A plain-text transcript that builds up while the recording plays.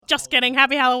Just kidding.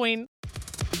 Happy Halloween.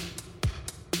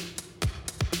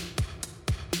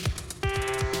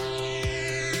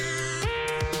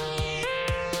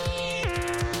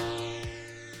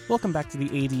 Welcome back to the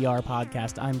ADR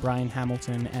podcast. I'm Brian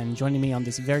Hamilton, and joining me on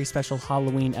this very special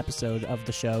Halloween episode of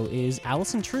the show is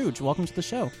Allison Truj. Welcome to the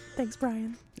show. Thanks,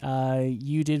 Brian.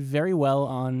 You did very well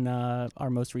on our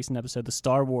most recent episode, the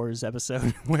Star Wars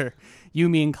episode, where you,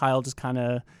 me, and Kyle just kind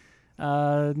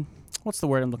of, what's the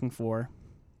word I'm looking for?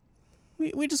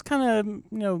 We just kind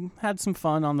of, had some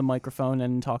fun on the microphone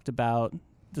and talked about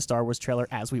the Star Wars trailer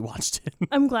as we watched it.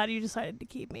 I'm glad you decided to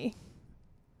keep me.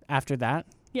 After that?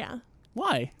 Yeah.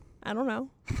 Why? I don't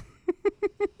know.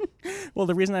 Well,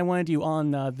 the reason I wanted you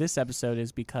on this episode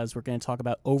is because we're going to talk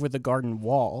about Over the Garden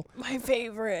Wall. My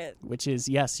favorite. Which is,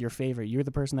 yes, your favorite. You're the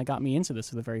person that got me into this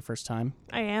for the very first time.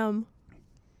 I am.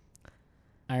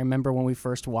 I remember when we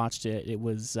first watched it, it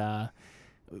was,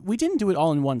 we didn't do it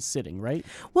all in one sitting, right?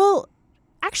 Well,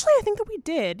 actually, I think that we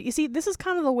did. You see, this is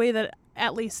kind of the way that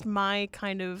at least my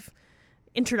kind of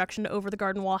introduction to Over the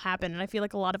Garden Wall happened, and I feel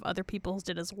like a lot of other people's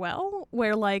did as well,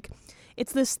 where like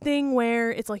it's this thing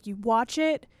where it's like you watch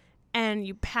it and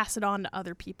you pass it on to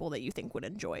other people that you think would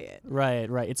enjoy it. Right.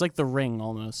 It's like The Ring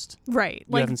almost. Right.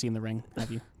 You haven't seen The Ring,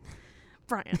 have you?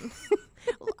 Brian.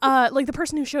 Like the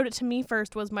person who showed it to me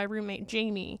first was my roommate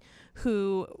Jamie,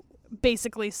 who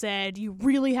basically said, you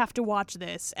really have to watch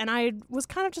this. And I was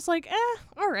kind of just like,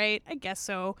 all right, I guess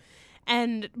so.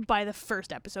 And by the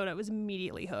first episode, I was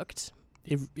immediately hooked.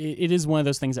 It is one of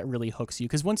those things that really hooks you,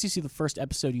 because once you see the first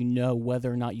episode, you know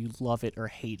whether or not you love it or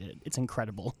hate it. It's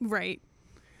incredible. Right.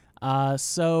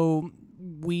 So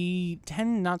we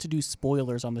tend not to do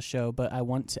spoilers on the show, but I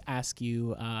want to ask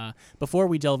you, before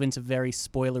we delve into very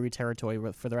spoilery territory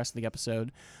for the rest of the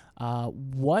episode,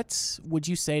 what would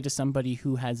you say to somebody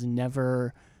who has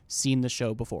never seen the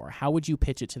show before? How would you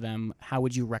pitch it to them? How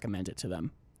would you recommend it to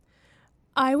them?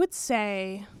 I would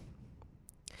say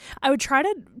I would try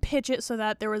to pitch it so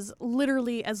that there was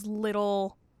literally as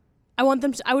little. I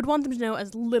would want them to know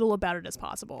as little about it as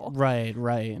possible. Right.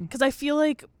 Because I feel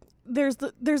like there's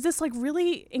this like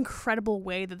really incredible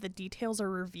way that the details are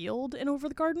revealed in Over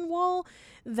the Garden Wall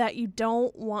that you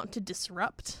don't want to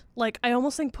disrupt. Like, I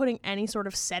almost think putting any sort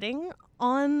of setting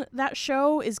on that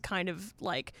show is kind of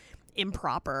like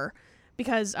improper.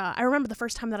 Because I remember the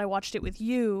first time that I watched it with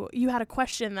you, you had a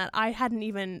question that it hadn't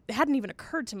even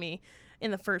occurred to me in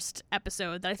the first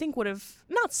episode that I think would have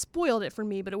not spoiled it for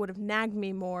me, but it would have nagged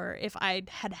me more if I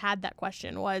had that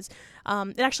question. Was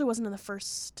it actually wasn't in the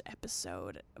first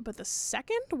episode, but the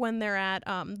second, when they're at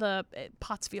the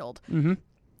Pottsfield.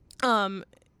 Mm-hmm.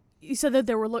 You said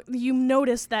that you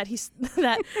noticed that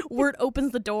that Wirt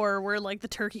opens the door where like the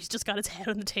turkey's just got its head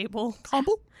on the table.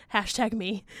 Humble? Hashtag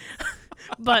me.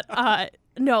 But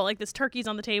no, like this turkey's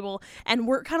on the table, and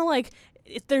we're kind of like,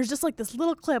 there's just like this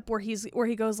little clip where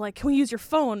he goes like, can we use your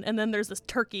phone? And then there's this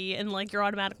turkey, and like you're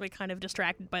automatically kind of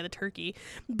distracted by the turkey.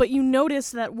 But you notice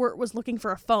that Wirt was looking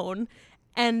for a phone,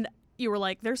 and you were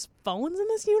like, there's phones in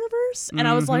this universe? And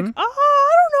I was like,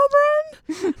 I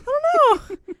don't know, Brian. I don't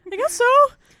know. I guess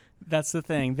so. That's the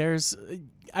thing.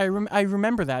 I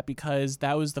remember that because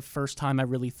that was the first time I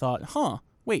really thought,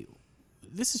 wait,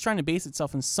 this is trying to base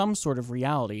itself in some sort of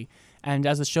reality. And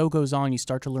as the show goes on, you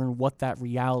start to learn what that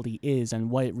reality is and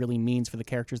what it really means for the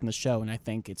characters in the show. And I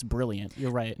think it's brilliant.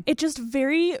 You're right. It just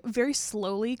very, very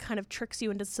slowly kind of tricks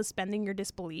you into suspending your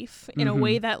disbelief in a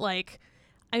way that, like,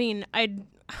 I mean, I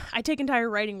take entire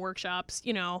writing workshops,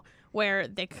 where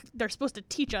they're supposed to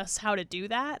teach us how to do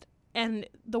that. And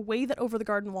the way that Over the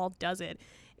Garden Wall does it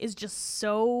is just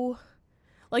so,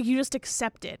 like, you just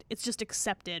accept it. It's just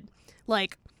accepted.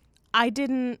 Like, I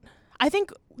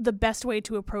think the best way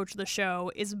to approach the show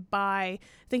is by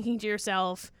thinking to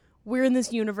yourself, we're in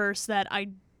this universe that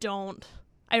I don't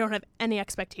have any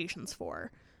expectations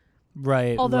for.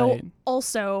 Right. Although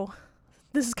also,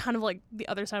 this is kind of like the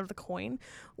other side of the coin,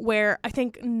 where I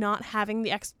think not having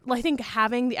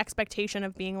having the expectation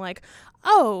of being like,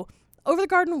 oh, Over the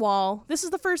Garden Wall, this is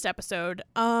the first episode.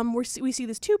 We see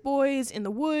these two boys in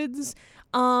the woods.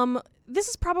 This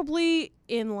is probably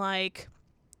in like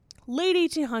late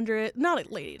 1800s,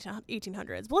 not late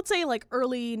 1800s, but let's say like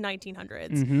early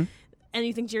 1900s. Mm-hmm. And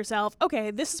you think to yourself,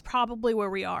 okay, this is probably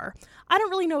where we are. I don't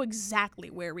really know exactly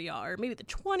where we are. Maybe the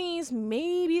 20s,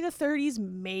 maybe the 30s,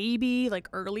 maybe like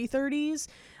early 30s.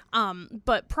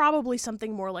 But probably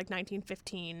something more like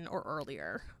 1915 or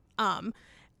earlier. And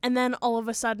then all of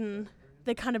a sudden,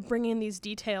 they kind of bring in these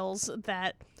details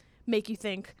that make you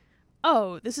think,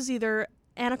 oh, this is either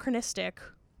anachronistic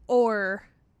or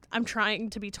I'm trying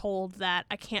to be told that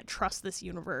I can't trust this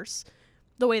universe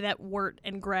the way that Wirt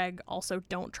and Greg also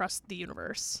don't trust the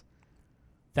universe.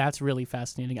 That's really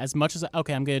fascinating. As much as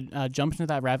I'm gonna jump into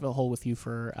that rabbit hole with you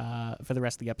for the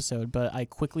rest of the episode, but I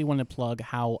quickly want to plug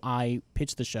how I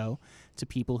pitch the show to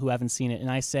people who haven't seen it, and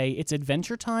I say it's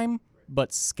adventure time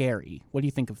but scary. What do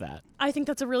you think of that? I think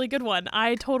that's a really good one.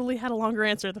 I totally had a longer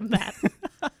answer than that.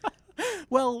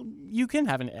 Well, you can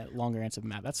have a longer answer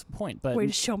than that. That's the point. But way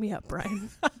to show me up, Brian.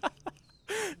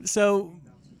 So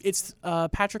it's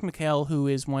Patrick McHale, who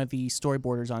is one of the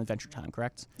storyboarders on Adventure Time,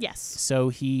 correct? Yes. So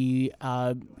he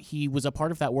was a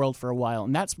part of that world for a while,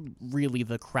 and that's really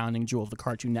the crowning jewel of the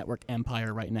Cartoon Network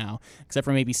empire right now, except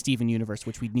for maybe Steven Universe,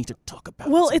 which we need to talk about.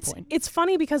 Well, at some point. It's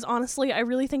funny because honestly, I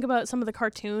really think about some of the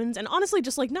cartoons, and honestly,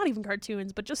 just like not even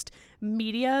cartoons, but just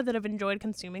media that I've enjoyed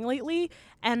consuming lately,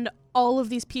 and all of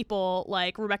these people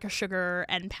like Rebecca Sugar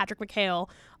and Patrick McHale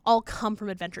all come from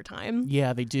Adventure Time.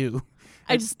 Yeah, they do.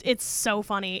 It's so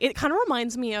funny. It kind of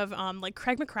reminds me of like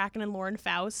Craig McCracken and Lauren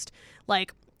Faust,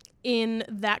 like in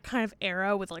that kind of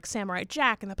era with like Samurai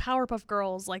Jack and the Powerpuff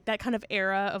Girls, like that kind of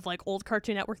era of like old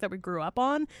Cartoon Network that we grew up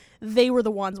on. They were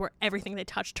the ones where everything they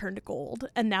touched turned to gold,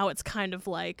 and now it's kind of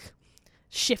like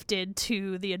shifted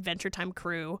to the Adventure Time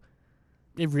crew.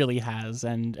 It really has,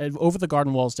 and Over the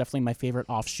Garden Wall is definitely my favorite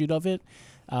offshoot of it.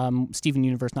 Steven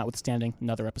Universe notwithstanding,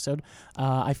 another episode.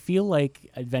 I feel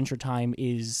like Adventure Time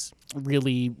is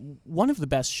really one of the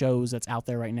best shows that's out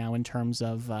there right now in terms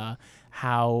of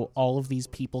how all of these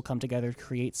people come together to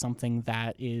create something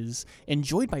that is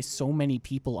enjoyed by so many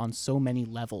people on so many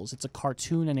levels. It's a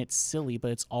cartoon and it's silly,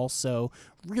 but it's also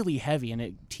really heavy and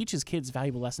it teaches kids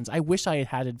valuable lessons. I wish I had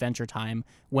had Adventure Time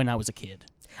when I was a kid.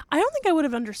 I don't think I would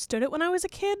have understood it when I was a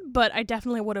kid, but I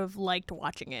definitely would have liked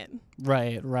watching it.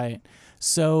 Right.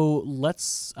 So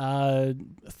let's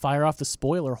fire off the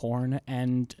spoiler horn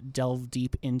and delve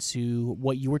deep into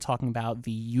what you were talking about,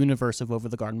 the universe of Over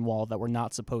the Garden Wall that we're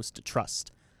not supposed to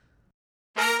trust.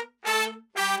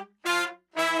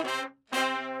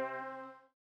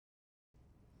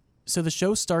 So the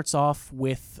show starts off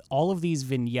with all of these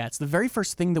vignettes. The very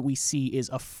first thing that we see is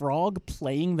a frog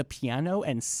playing the piano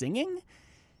and singing.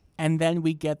 And then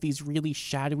we get these really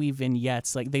shadowy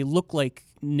vignettes. Like they look like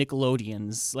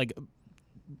Nickelodeons, like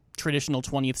traditional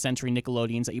 20th century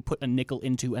Nickelodeons that you put a nickel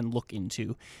into and look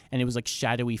into. And it was like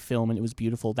shadowy film and it was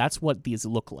beautiful. That's what these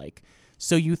look like.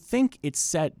 So you think it's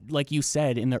set, like you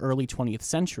said, in the early 20th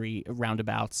century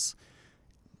roundabouts.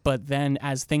 But then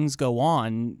as things go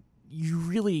on, you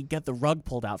really get the rug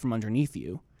pulled out from underneath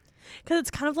you. Because it's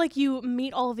kind of like you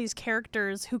meet all of these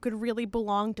characters who could really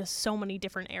belong to so many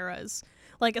different eras.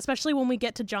 Like, especially when we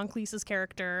get to John Cleese's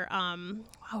character.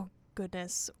 Oh,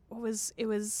 goodness. It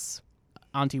was...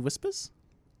 Auntie Whispers?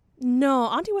 No,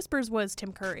 Auntie Whispers was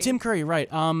Tim Curry. Tim Curry,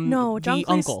 right. No, John the Cleese,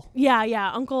 uncle.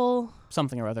 Yeah, Uncle...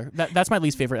 Something or other. That's my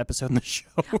least favorite episode in the show.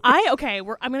 I'm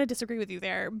going to disagree with you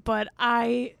there, but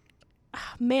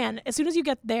man, as soon as you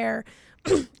get there...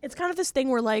 it's kind of this thing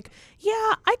where like,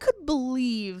 yeah, I could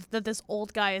believe that this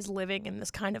old guy is living in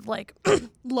this kind of like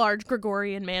large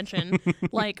Gregorian mansion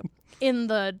like in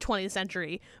the 20th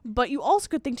century. But you also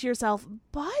could think to yourself,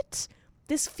 but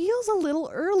this feels a little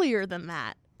earlier than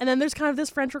that. And then there's kind of this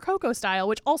French Rococo style,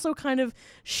 which also kind of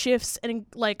shifts in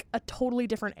like a totally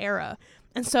different era.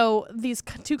 And so these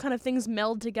two kind of things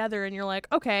meld together and you're like,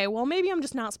 okay, well, maybe I'm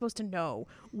just not supposed to know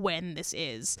when this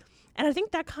is. And I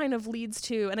think that kind of leads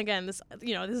to, and again, this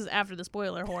is after the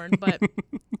spoiler horn, but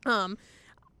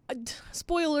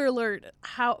spoiler alert,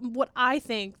 what I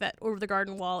think that Over the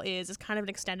Garden Wall is kind of an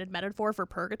extended metaphor for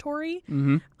purgatory.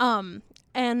 Mm-hmm.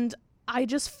 And I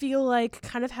just feel like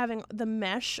kind of having the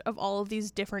mesh of all of these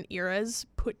different eras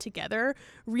put together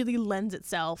really lends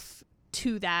itself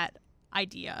to that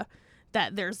idea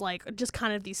that there's like just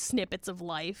kind of these snippets of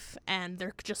life and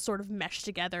they're just sort of meshed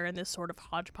together in this sort of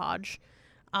hodgepodge.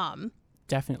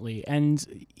 Definitely.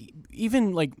 And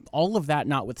even like all of that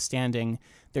notwithstanding,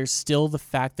 there's still the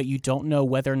fact that you don't know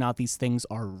whether or not these things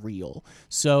are real.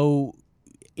 So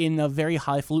in a very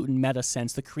highfalutin meta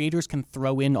sense, the creators can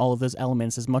throw in all of those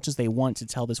elements as much as they want to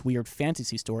tell this weird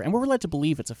fantasy story. And we're led to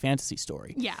believe it's a fantasy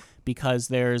story. Yeah. Because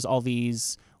there's all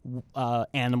these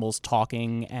animals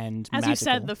talking and as magical. You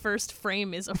said, the first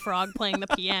frame is a frog playing the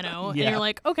piano. Yeah. And you're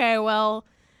like, okay, well...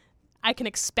 I can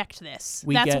expect this.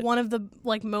 That's one of the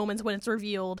like moments when it's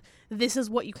revealed. This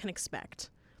is what you can expect.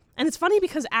 And it's funny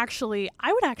because actually,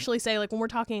 I would actually say like when we're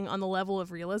talking on the level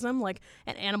of realism, like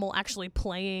an animal actually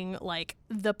playing like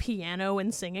the piano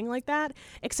and singing like that,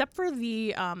 except for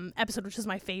the episode, which is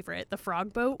my favorite, the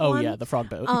frog boat one. Yeah, the frog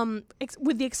boat.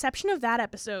 With the exception of that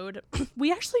episode,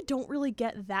 we actually don't really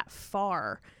get that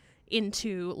far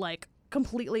into like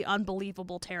completely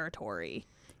unbelievable territory.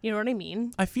 You know what I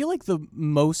mean? I feel like the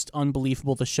most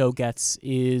unbelievable the show gets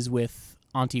is with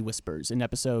Auntie Whispers in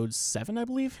episode 7, I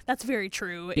believe. That's very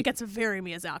true. It gets very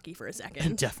Miyazaki for a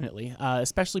second. Definitely.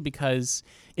 Especially because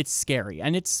it's scary.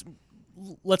 And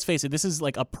let's face it, this is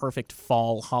like a perfect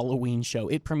fall Halloween show.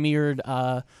 It premiered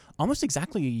almost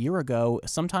exactly a year ago.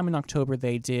 Sometime in October,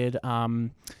 they did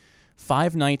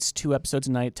 5 nights, 2 episodes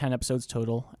a night, 10 episodes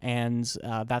total. And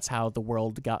that's how the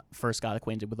world first got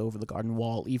acquainted with Over the Garden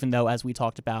Wall, even though, as we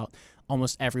talked about,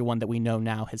 almost everyone that we know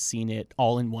now has seen it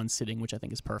all in one sitting, which I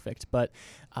think is perfect. But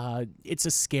it's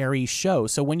a scary show.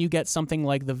 So when you get something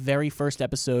like the very first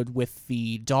episode with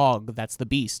the dog that's the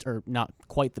Beast, or not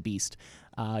quite the Beast,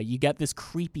 you get this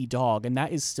creepy dog. And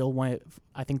that is still one of,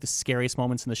 I think, the scariest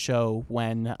moments in the show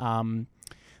when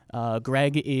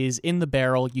Greg is in the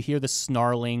barrel. You hear the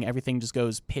snarling. Everything just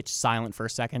goes pitch silent for a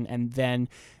second. And then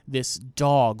this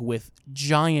dog with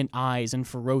giant eyes and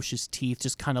ferocious teeth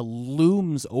just kind of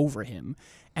looms over him.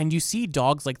 And you see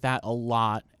dogs like that a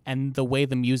lot. And the way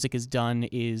the music is done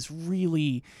is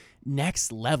really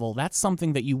next level. That's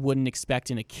something that you wouldn't expect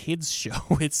in a kid's show.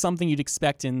 It's something you'd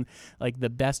expect in like the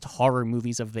best horror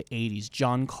movies of the 80s,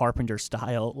 John Carpenter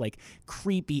style, like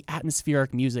creepy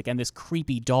atmospheric music and this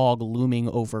creepy dog looming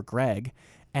over Greg.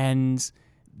 And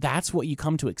that's what you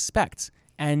come to expect.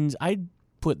 And I'd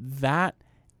put that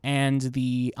and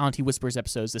the Auntie Whispers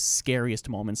episodes the scariest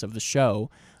moments of the show.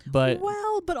 But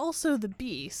also the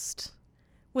Beast.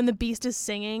 When the Beast is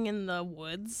singing in the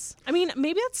woods. I mean,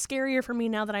 maybe that's scarier for me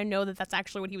now that I know that that's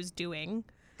actually what he was doing.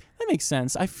 That makes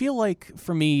sense. I feel like,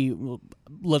 for me,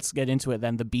 let's get into it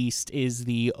then. The Beast is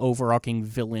the overarching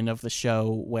villain of the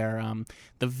show, where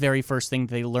the very first thing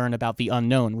they learn about the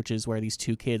unknown, which is where these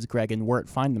 2 kids, Greg and Wirt,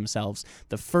 find themselves,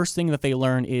 the first thing that they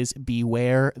learn is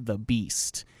beware the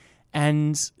Beast.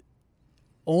 And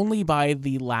only by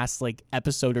the last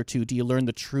episode or 2 do you learn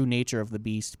the true nature of the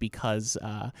Beast, because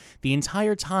the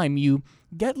entire time you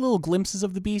get little glimpses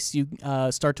of the Beast. You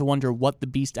start to wonder what the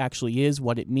Beast actually is,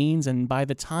 what it means, and by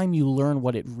the time you learn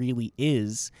what it really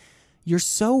is, you're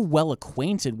so well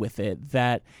acquainted with it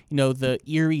that, the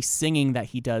eerie singing that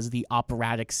he does, the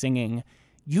operatic singing,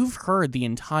 you've heard the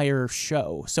entire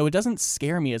show. So it doesn't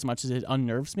scare me as much as it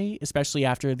unnerves me, especially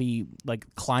after the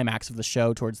climax of the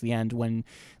show towards the end, when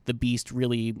the Beast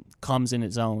really comes in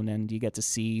its own and you get to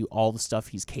see all the stuff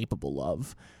he's capable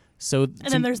of. So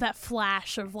then there's that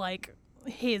flash of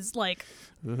his just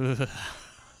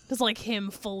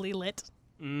him fully lit.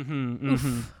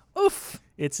 Oof.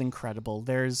 It's incredible.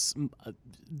 There's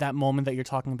that moment that you're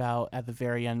talking about at the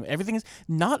very end. Everything is,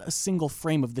 not a single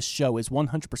frame of the show is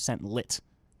 100% lit.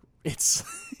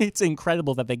 It's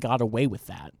incredible that they got away with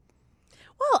that.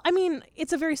 Well, I mean,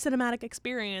 it's a very cinematic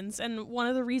experience, and one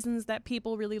of the reasons that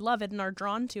people really love it and are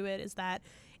drawn to it is that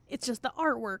it's just, the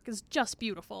artwork is just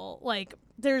beautiful.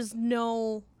 There's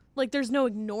no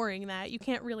ignoring that. You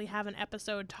can't really have an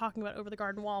episode talking about Over the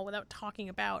Garden Wall without talking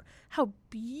about how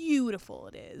beautiful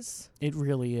it is. It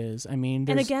really is. I mean,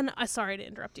 and again, sorry to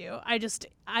interrupt you.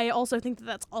 I also think that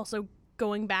that's also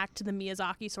going back to the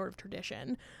Miyazaki sort of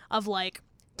tradition of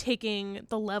taking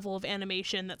the level of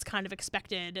animation that's kind of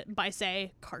expected by,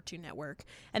 say, Cartoon Network,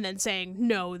 and then saying,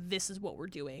 no, this is what we're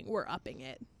doing. We're upping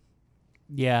it.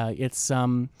 Yeah, it's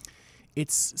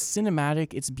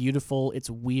cinematic, it's beautiful, it's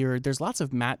weird. There's lots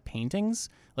of matte paintings.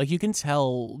 You can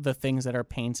tell the things that are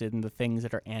painted and the things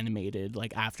that are animated,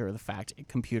 after the fact,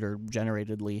 computer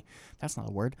generatedly. That's not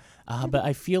a word. But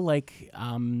I feel like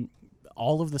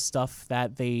all of the stuff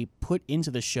that they put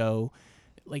into the show,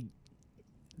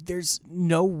 there's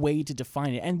no way to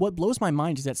define it. And what blows my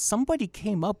mind is that somebody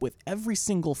came up with every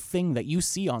single thing that you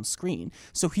see on screen.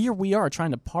 So here we are trying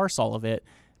to parse all of it.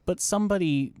 But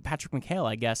somebody, Patrick McHale,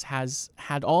 I guess, has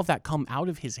had all of that come out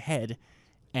of his head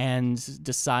and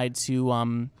decide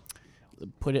to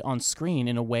put it on screen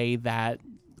in a way that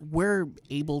we're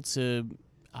able to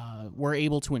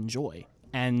enjoy.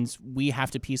 And we have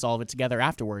to piece all of it together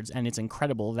afterwards. And it's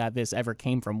incredible that this ever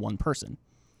came from one person.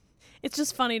 It's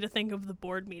just funny to think of the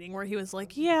board meeting where he was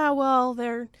like, yeah, well,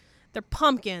 they're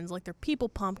pumpkins, they're people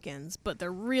pumpkins, but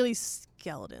they're really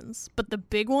skeletons. But the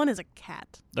big one is a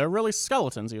cat. They're really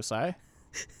skeletons, you say?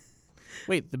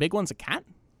 Wait, the big one's a cat?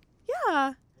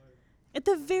 Yeah. At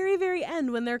the very, very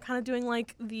end, when they're kind of doing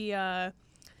the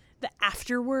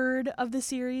afterword of the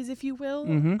series, if you will,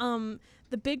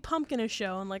 the big pumpkin is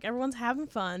shown. Everyone's having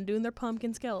fun doing their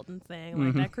pumpkin skeleton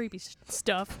thing, that creepy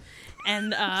stuff.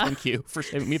 And thank you for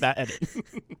showing me that edit.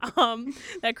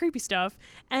 That creepy stuff.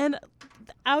 And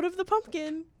out of the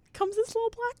pumpkin comes this little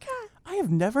black cat. I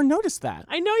have never noticed that.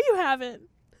 I know you haven't.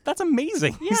 That's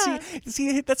amazing. Yeah.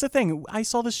 See, that's the thing. I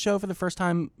saw this show for the first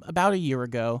time about a year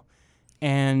ago,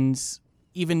 and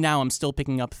even now I'm still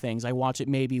picking up things. I watch it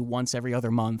maybe once every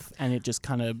other month, and it just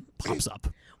kind of pops up.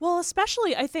 Well,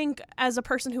 especially I think as a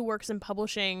person who works in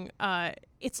publishing,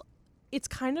 it's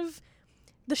kind of,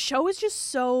 the show is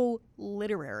just so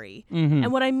literary. Mm-hmm.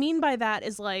 And what I mean by that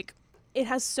is like it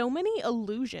has so many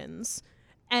allusions.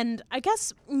 And I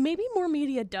guess maybe more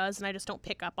media does, and I just don't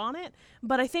pick up on it.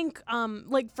 But I think,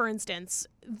 like, for instance,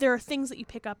 there are things that you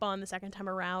pick up on the second time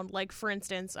around. Like, for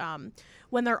instance,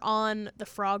 when they're on the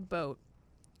frog boat,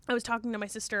 I was talking to my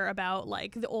sister about,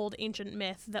 like, the old ancient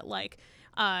myth that, like,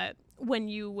 when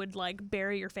you would, like,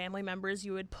 bury your family members,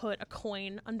 you would put a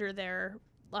coin under their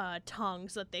tongue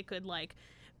so that they could, like,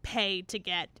 pay to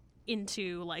get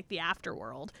into, like, the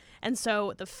afterworld. And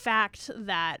so the fact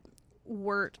that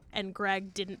Wirt and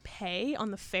Greg didn't pay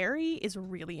on the ferry is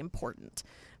really important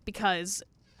because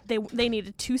they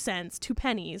needed 2 cents, 2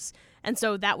 pennies, and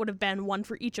so that would have been one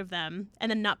for each of them,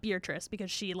 and then not Beatrice because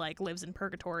she like lives in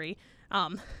purgatory.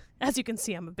 As you can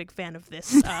see, I'm a big fan of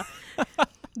this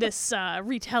this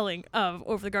retelling of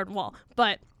Over the Garden Wall,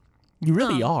 but you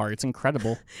really are. It's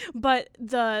incredible. But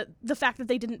the fact that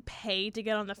they didn't pay to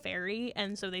get on the ferry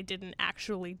and so they didn't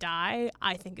actually die,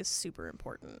 I think is super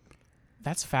important.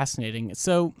 That's fascinating.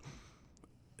 So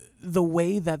the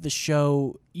way that the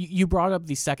show, you brought up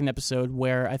the second episode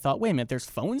where I thought, wait a minute, there's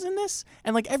phones in this?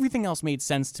 And like everything else made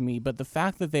sense to me, but the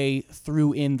fact that they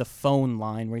threw in the phone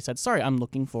line where he said, sorry, I'm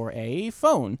looking for a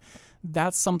phone,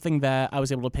 that's something that I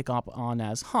was able to pick up on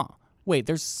as, wait,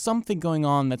 there's something going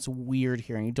on that's weird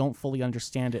here, and you don't fully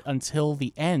understand it until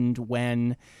the end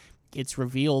when it's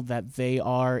revealed that they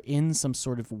are in some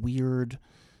sort of weird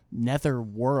nether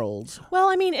world. Well,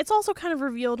 I mean, it's also kind of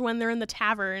revealed when they're in the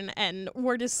tavern and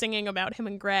we're just singing about him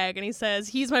and Greg, and he says,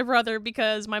 he's my brother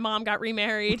because my mom got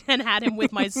remarried and had him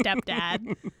with my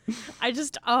stepdad. I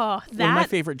just, that... One of my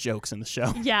favorite jokes in the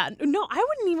show. Yeah. No, I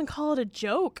wouldn't even call it a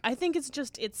joke. I think it's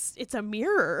just, it's a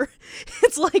mirror.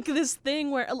 It's like this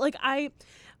thing where, like,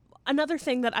 another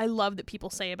thing that I love that people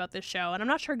say about this show, and I'm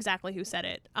not sure exactly who said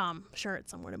it. Sure,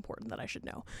 it's someone important that I should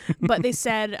know. But they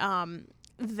said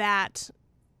that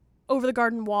Over the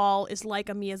Garden Wall is like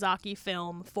a Miyazaki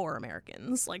film for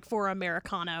Americans, like for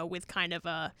Americana, with kind of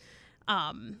a,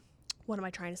 what am I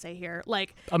trying to say here?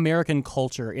 Like American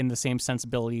culture in the same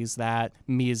sensibilities that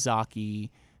Miyazaki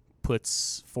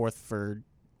puts forth for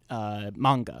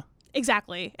manga.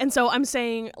 Exactly. And so I'm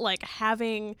saying, like,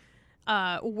 having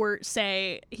Wirt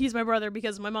say, he's my brother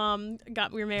because my mom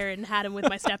got remarried and had him with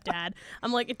my stepdad.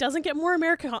 I'm like, it doesn't get more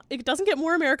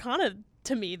Americana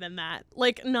to me than that.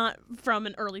 Like, not from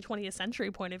an early 20th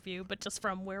century point of view, but just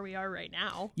from where we are right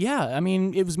now. Yeah, I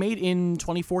mean, it was made in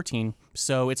 2014,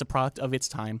 so it's a product of its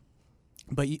time.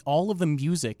 But all of the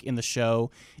music in the show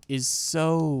is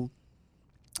so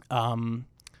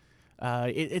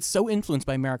it's so influenced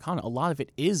by Americana. A lot of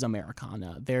it is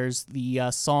Americana. There's the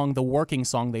song, the working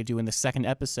song they do in the second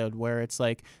episode where it's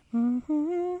like,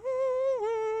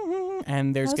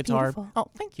 and there's guitar. Beautiful. Oh,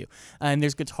 thank you. And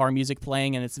there's guitar music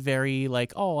playing, and it's very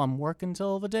like, oh, I'm working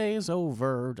till the day's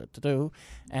over.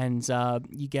 And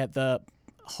you get the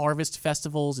harvest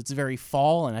festivals. It's very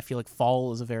fall, and I feel like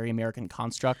fall is a very American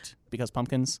construct because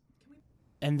pumpkins.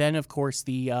 And then, of course,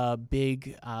 the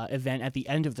big event at the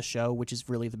end of the show, which is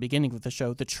really the beginning of the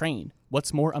show, the train.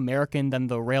 What's more American than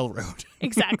the railroad?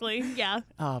 Exactly, yeah.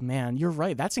 Oh, man, you're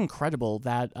right. That's incredible,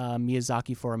 that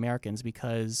Miyazaki for Americans,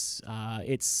 because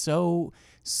it's so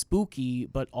spooky,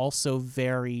 but also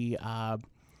very...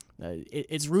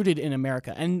 it's rooted in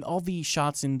America. And all the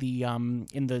shots in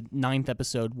the ninth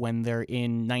episode when they're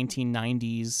in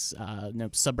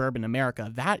 1990s suburban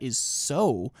America, that is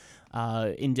so...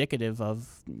 indicative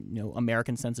of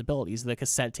American sensibilities. The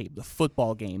cassette tape, the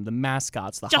football game, the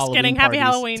mascots, the just Halloween kidding, happy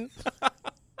parties.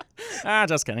 Halloween.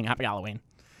 Just kidding, happy Halloween.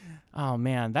 Oh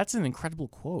man, that's an incredible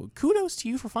quote. Kudos to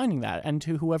you for finding that, and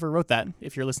to whoever wrote that,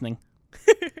 if you're listening.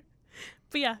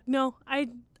 But yeah, no, I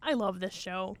love this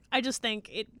show. I just think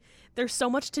there's so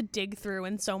much to dig through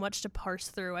and so much to parse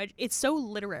through. It's so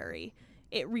literary.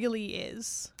 It really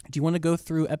is. Do you want to go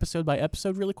through episode by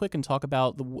episode really quick and talk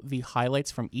about the highlights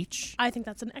from each? I think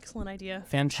that's an excellent idea.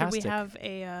 Fantastic. Should we have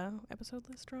a episode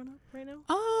list drawn up right now?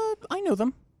 I know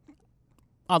them.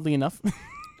 Oddly enough.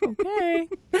 Okay.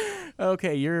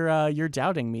 Okay, you're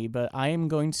doubting me, but I am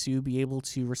going to be able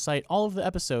to recite all of the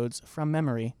episodes from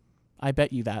memory. I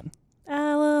bet you that.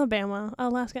 Alabama,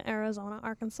 Alaska, Arizona,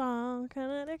 Arkansas,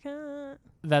 Connecticut.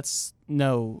 That's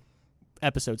no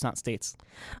episodes, not states.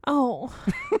 Oh.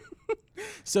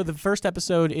 So the first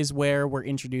episode is where we're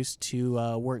introduced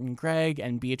to Wirt and Greg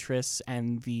and Beatrice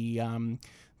and the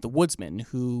woodsman,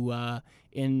 who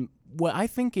in what I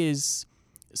think is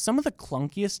some of the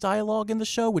clunkiest dialogue in the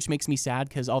show, which makes me sad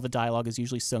because all the dialogue is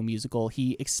usually so musical.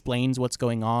 He explains what's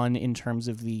going on in terms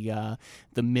of the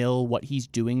mill, what he's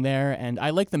doing there, and I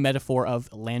like the metaphor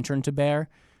of lantern to bear,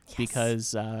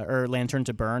 because or lantern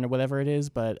to burn or whatever it is,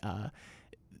 but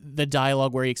the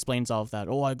dialogue where he explains all of that.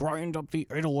 Oh, I grind up the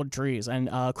Edelwood trees. And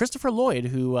Christopher Lloyd,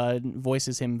 who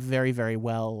voices him very, very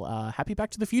well. Happy Back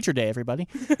to the Future Day, everybody.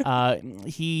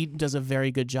 He does a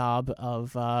very good job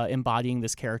of embodying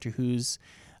this character who's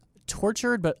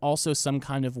tortured, but also some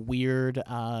kind of weird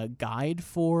guide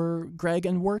for Greg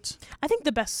and Wirt. I think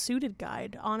the best suited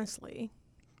guide, honestly.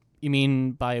 You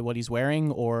mean by what he's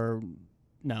wearing, or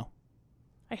no?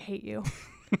 I hate you.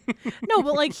 No,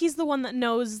 but like he's the one that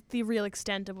knows the real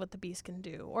extent of what the beast can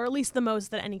do, or at least the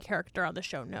most that any character on the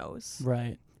show knows.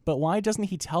 Right. But why doesn't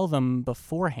he tell them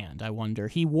beforehand, I wonder?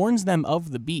 He warns them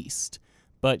of the beast,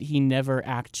 but he never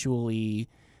actually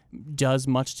does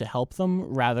much to help them,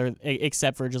 rather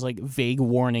except for just like vague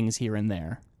warnings here and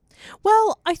there.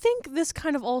 Well, I think this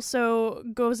kind of also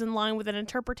goes in line with an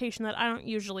interpretation that I don't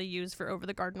usually use for Over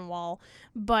the Garden Wall,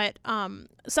 but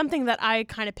something that I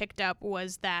kind of picked up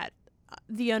was that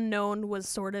the unknown was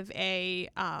sort of a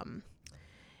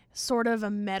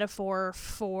metaphor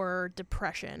for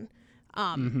depression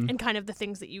and kind of the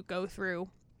things that you go through.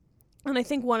 And I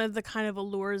think one of the kind of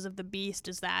allures of the beast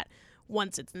is that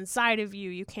once it's inside of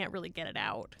you, you can't really get it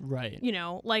out. Right. You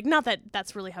know, like not that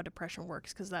that's really how depression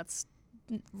works, because that's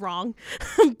wrong,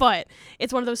 but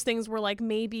it's one of those things where like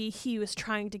maybe he was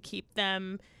trying to keep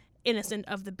them innocent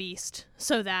of the beast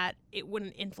so that it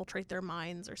wouldn't infiltrate their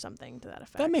minds or something to that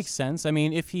effect. That makes sense. I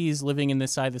mean, if he's living in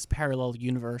this parallel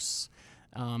universe,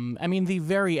 I mean, the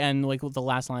very end, like the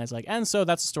last line is like, and so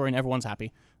that's the story and everyone's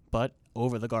happy. But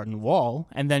over the garden wall,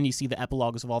 and then you see the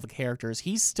epilogues of all the characters,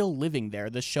 he's still living there.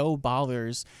 The show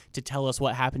bothers to tell us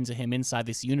what happened to him inside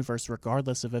this universe,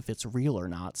 regardless of if it's real or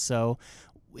not. So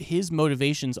his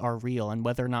motivations are real, and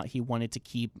whether or not he wanted to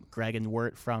keep Greg and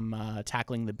Wirt from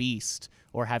tackling the beast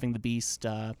or having the beast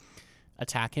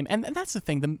attack him. And that's the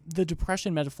thing. The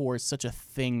depression metaphor is such a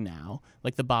thing now,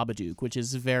 like the Babadook, which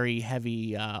is very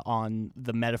heavy on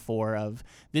the metaphor of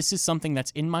this is something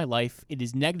that's in my life. It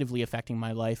is negatively affecting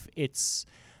my life. It's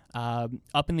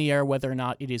up in the air whether or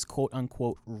not it is quote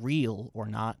unquote real or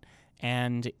not.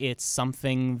 And it's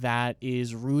something that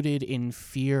is rooted in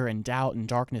fear and doubt and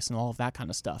darkness and all of that kind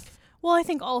of stuff. Well, I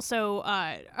think also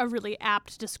a really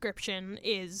apt description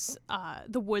is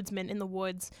the woodsman in the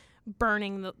woods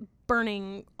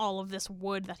burning all of this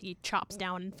wood that he chops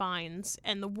down and finds,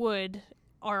 and the wood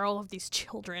are all of these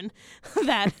children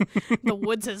that the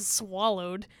woods has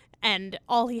swallowed, and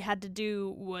all he had to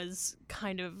do was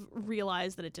kind of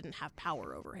realize that it didn't have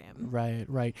power over him.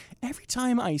 Right. Every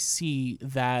time I see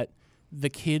that the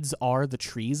kids are the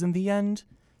trees in the end,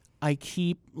 I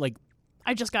keep like...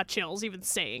 I just got chills even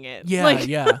saying it.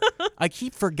 Yeah. I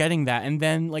keep forgetting that. And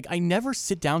then like I never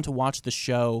sit down to watch the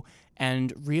show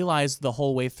and realize the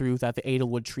whole way through that the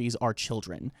Edelwood trees are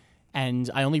children.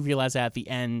 And I only realize that at the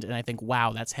end, and I think,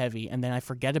 wow, that's heavy. And then I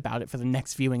forget about it for the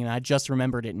next viewing, and I just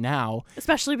remembered it now.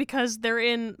 Especially because they're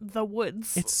in the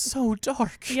woods. It's so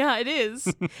dark. Yeah, it is.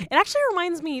 It actually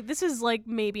reminds me, this is like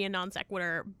maybe a non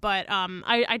sequitur, but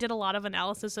I did a lot of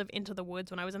analysis of Into the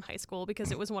Woods when I was in high school because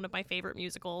it was one of my favorite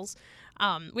musicals.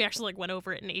 We actually like went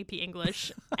over it in AP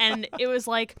English, and it was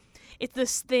like, it's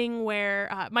this thing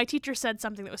where my teacher said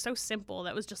something that was so simple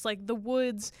that was just like the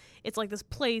woods, it's like this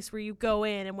place where you go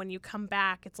in and when you come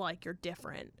back, it's like you're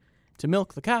different. To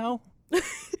milk the cow.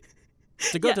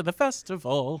 To go to the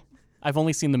festival. I've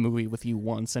only seen the movie with you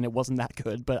once, and it wasn't that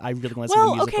good, but I really want to see the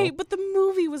musical. Well, okay, but the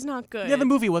movie was not good. Yeah, the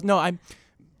movie was... No,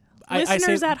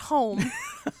 Listeners at home,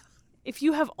 if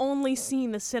you have only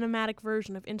seen the cinematic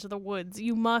version of Into the Woods,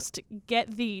 you must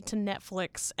get thee to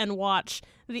Netflix and watch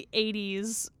the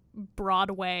 80s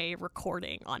Broadway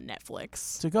recording on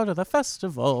Netflix. To go to the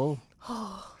festival.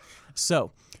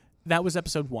 So, that was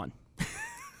episode 1.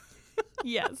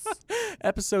 Yes.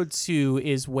 Episode 2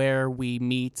 is where we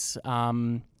meet...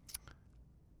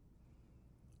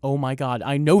 Oh my God,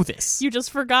 I know this. You just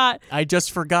forgot. I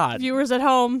just forgot. Viewers at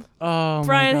home. Oh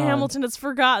Brian my God. Hamilton has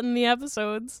forgotten the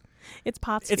episodes. It's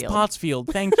Pottsfield. It's Pottsfield,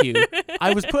 thank you.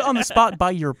 I was put on the spot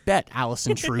by your bet,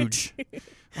 Allison Truj.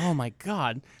 Oh my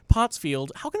God.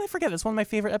 Pottsfield, how can I forget? It's one of my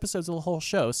favorite episodes of the whole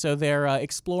show. So they're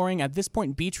exploring, at this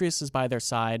point, Beatrice is by their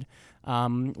side,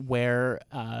 where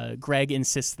Greg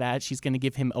insists that she's going to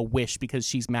give him a wish because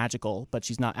she's magical, but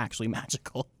she's not actually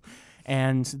magical.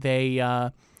 And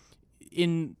they...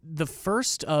 in the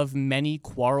first of many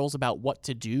quarrels about what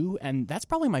to do, and that's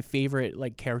probably my favorite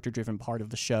like character-driven part of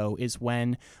the show, is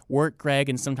when Wirt, Greg,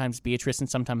 and sometimes Beatrice and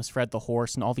sometimes Fred the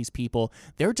horse and all these people,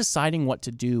 they're deciding what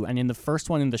to do. And in the first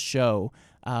one in the show,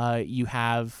 you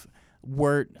have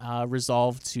Wirt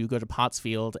resolved to go to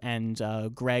Pottsfield, and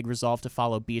Greg resolved to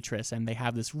follow Beatrice, and they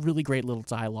have this really great little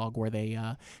dialogue where they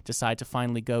decide to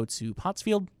finally go to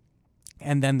Pottsfield.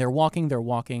 And then they're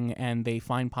walking, and they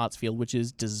find Pottsfield, which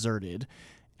is deserted.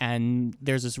 And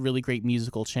there's this really great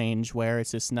musical change where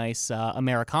it's this nice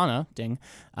Americana,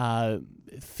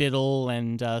 fiddle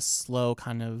and slow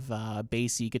kind of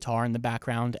bassy guitar in the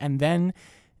background. And then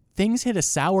things hit a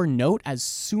sour note as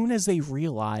soon as they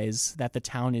realize that the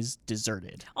town is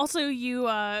deserted. Also, you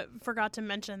forgot to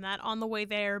mention that on the way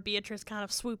there, Beatrice kind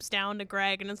of swoops down to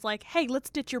Greg and is like, hey, let's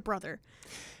ditch your brother.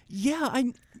 Yeah,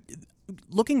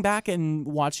 looking back and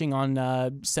watching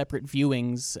on separate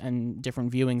viewings and different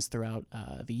viewings throughout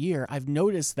the year, I've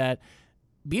noticed that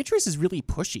Beatrice is really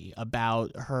pushy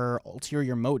about her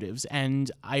ulterior motives.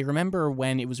 And I remember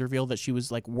when it was revealed that she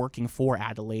was like working for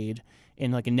Adelaide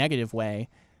in like a negative way,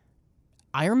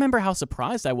 I remember how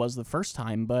surprised I was the first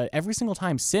time, but every single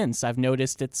time since, I've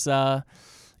noticed it's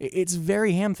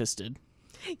very ham-fisted.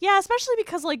 Yeah, especially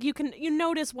because like you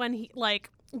notice when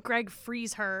Greg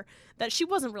frees her that she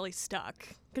wasn't really stuck,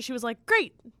 because she was like,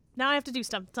 great, now I have to do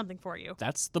something for you.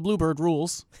 That's the Bluebird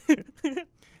rules.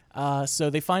 So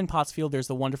they find Pottsfield. There's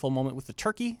the wonderful moment with the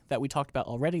turkey that we talked about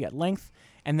already at length.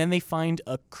 And then they find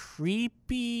a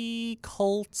creepy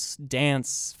cult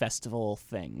dance festival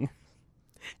thing.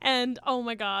 And, oh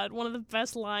my God, one of the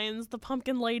best lines, the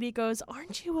pumpkin lady goes,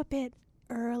 aren't you a bit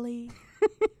early?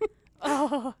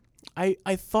 Oh.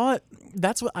 I thought,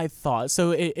 that's what I thought.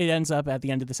 So it ends up at the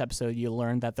end of this episode, you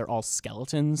learn that they're all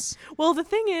skeletons. Well, the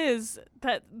thing is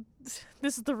that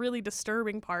this is the really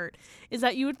disturbing part, is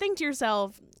that you would think to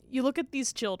yourself, you look at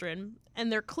these children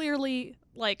and they're clearly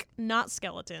like not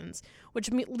skeletons,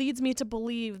 which leads me to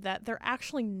believe that they're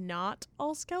actually not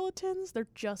all skeletons. They're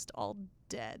just all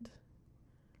dead.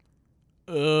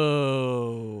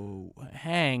 Oh,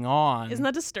 hang on. Isn't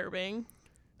that disturbing?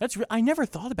 I never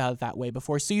thought about it that way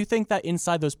before. So you think that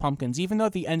inside those pumpkins, even though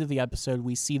at the end of the episode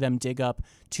we see them dig up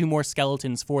 2 more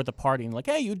skeletons for the party, and like,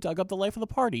 hey, you dug up the life of the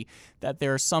party, that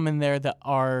there are some in there that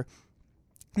are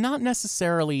not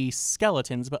necessarily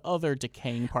skeletons, but other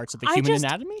decaying parts of the human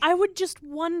anatomy? I would just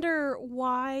wonder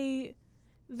why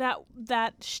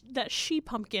that she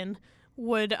pumpkin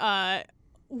would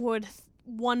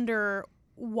wonder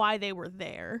why they were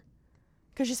there.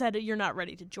 Because she said, you're not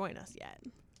ready to join us yet.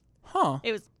 Huh.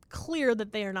 It was clear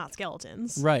that they are not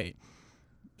skeletons. Right.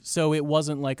 So it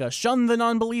wasn't like a shun the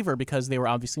non-believer because they were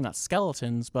obviously not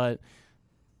skeletons, but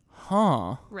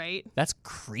right. That's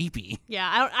creepy.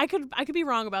 Yeah, I could be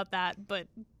wrong about that, but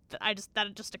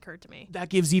that just occurred to me. That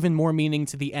gives even more meaning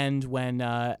to the end when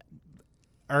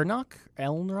Elnrock?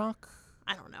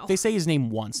 I don't know. They say his name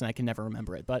once, and I can never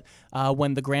remember it. But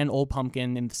when the grand old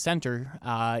pumpkin in the center,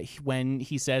 when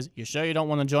he says, "You sure you don't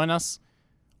want to join us?"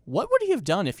 What would he have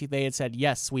done if they had said,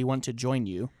 "Yes, we want to join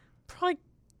you"? Probably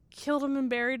killed him and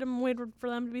buried him and waited for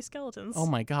them to be skeletons. Oh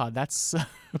my God, that's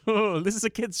this is a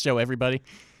kids show, everybody.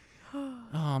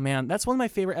 Oh man, that's one of my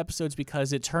favorite episodes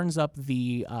because it turns up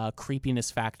the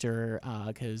creepiness factor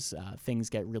because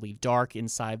things get really dark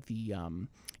inside the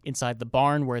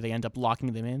barn where they end up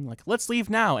locking them in. Like, let's leave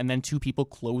now, and then 2 people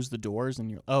close the doors, and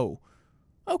you're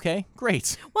okay,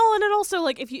 great. Well, and it also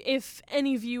like if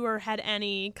any viewer had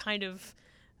any kind of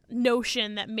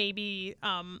notion that maybe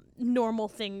normal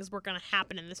things were going to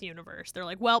happen in this universe, they're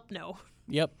like, well, no.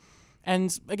 Yep.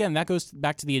 And again, that goes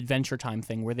back to the Adventure Time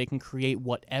thing where they can create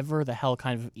whatever the hell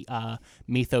kind of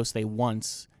mythos they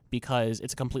want because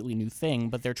it's a completely new thing,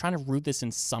 but they're trying to root this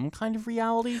in some kind of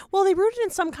reality. Well, they root it in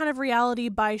some kind of reality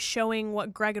by showing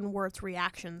what Greg and Wirt's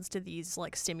reactions to these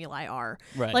like stimuli are.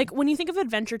 Right. Like when you think of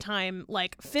Adventure Time,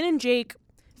 like Finn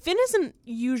isn't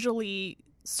usually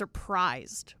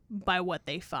surprised by what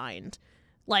they find.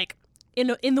 Like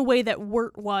in the way that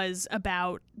Wirt was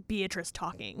about Beatrice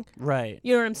talking. Right.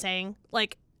 You know what I'm saying?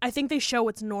 Like, I think they show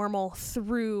what's normal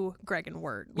through Greg and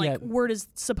Wirt. Like, yeah. Wirt is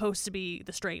supposed to be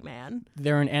the straight man.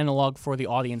 They're an analog for the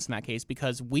audience in that case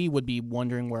because we would be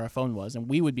wondering where our phone was and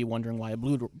we would be wondering why a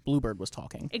bluebird was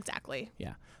talking. Exactly.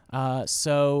 Yeah.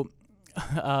 So,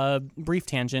 brief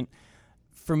tangent.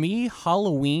 For me,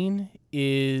 Halloween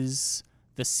is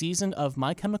the season of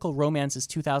My Chemical Romance's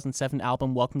 2007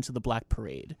 album, Welcome to the Black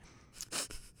Parade.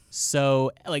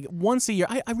 So, like, once a year,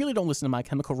 I really don't listen to My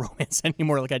Chemical Romance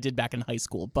anymore like I did back in high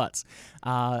school, but...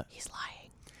 He's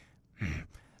lying.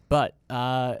 But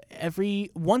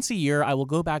every once a year, I will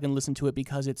go back and listen to it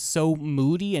because it's so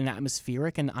moody and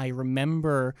atmospheric. And I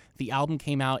remember the album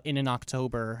came out in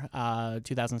October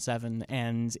 2007,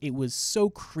 and it was so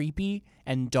creepy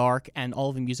and dark, and all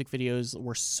of the music videos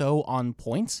were so on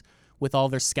point with all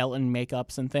their skeleton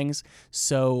makeups and things.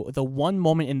 So the one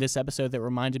moment in this episode that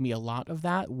reminded me a lot of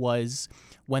that was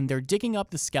when they're digging up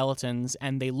the skeletons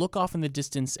and they look off in the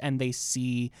distance and they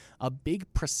see a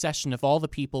big procession of all the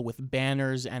people with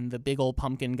banners and the big old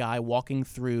pumpkin guy walking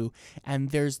through.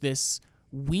 And there's this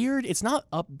weird, it's not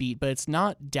upbeat, but it's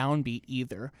not downbeat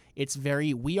either. It's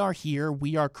very, we are here,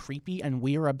 we are creepy, and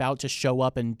we are about to show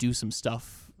up and do some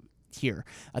stuff here.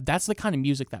 That's the kind of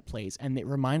music that plays. And it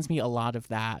reminds me a lot of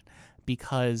that,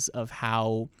 because of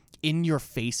how in your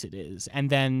face it is. And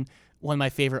then one of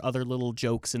my favorite other little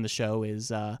jokes in the show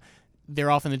is they're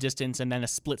off in the distance, and then a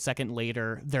split second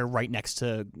later, they're right next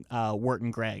to Wirt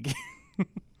and Greg.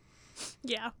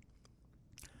 Yeah.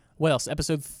 What else?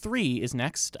 Episode 3 is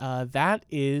next. That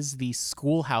is the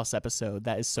schoolhouse episode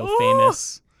that is so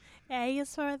famous. A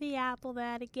is for the apple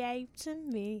that it gave to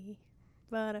me,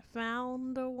 but I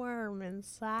found a worm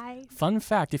inside. Fun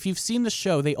fact, if you've seen the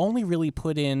show, they only really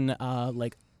put in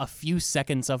like a few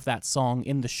seconds of that song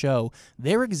in the show.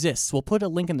 There exists, we'll put a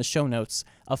link in the show notes,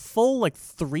 a full like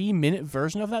 3-minute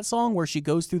version of that song where she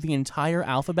goes through the entire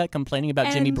alphabet complaining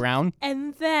about Jimmy Brown.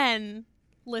 And then,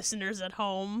 listeners at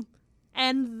home,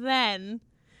 and then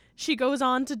she goes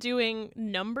on to doing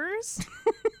numbers.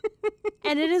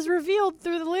 And it is revealed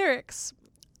through the lyrics.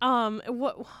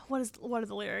 What are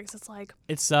the lyrics? It's like,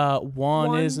 it's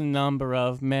one is the number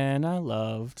of men I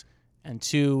loved, and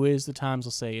 2 is the times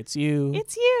I'll say it's you.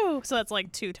 It's you. So that's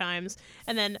like 2 times.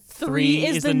 And then 3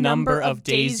 is the number of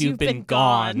days you've been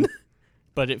gone.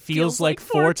 But it feels like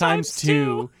 4 times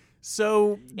 2.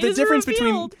 So the difference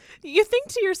between, you think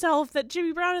to yourself that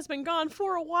Jimmy Brown has been gone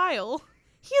for a while.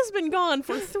 He has been gone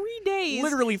for 3 days.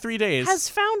 Literally 3 days. Has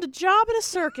found a job at a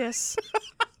circus.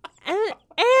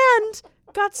 and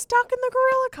got stuck in the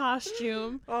gorilla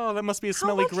costume. Oh, that must be a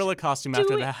smelly gorilla costume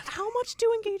after that. How much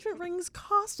do engagement rings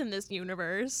cost in this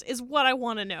universe is what I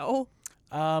want to know.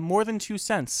 More than 2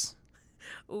 cents.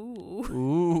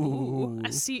 Ooh. I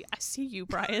see you,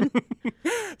 Brian.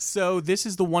 So this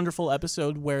is the wonderful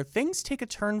episode where things take a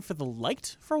turn for the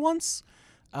light for once,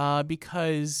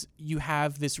 because you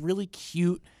have this really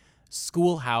cute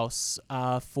schoolhouse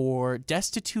for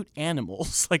destitute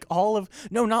animals. Like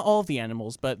not all of the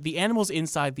animals, but the animals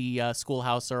inside the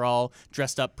schoolhouse are all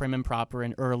dressed up prim and proper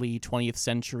in early 20th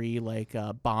century, like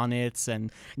bonnets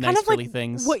and nice frilly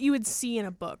things. What you would see in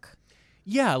a book.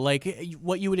 Yeah, like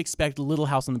what you would expect Little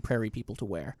House on the Prairie people to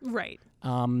wear. Right.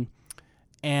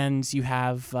 And you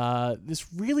have this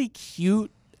really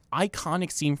cute,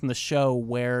 iconic scene from the show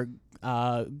where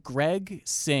Greg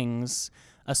sings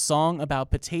a song about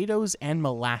potatoes and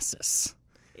molasses.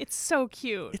 It's so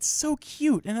cute.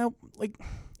 And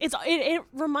it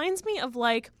reminds me of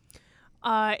like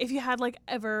if you had like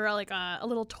ever like a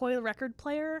little toy record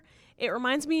player. It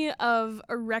reminds me of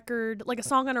a record, like a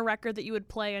song on a record that you would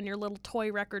play on your little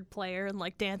toy record player and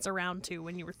like dance around to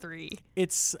when you were 3.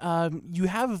 It's you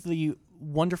have the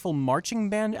wonderful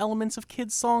marching band elements of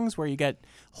kids' songs where you get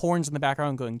horns in the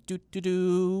background going do do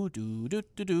do do do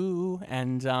do do,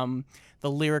 and the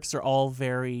lyrics are all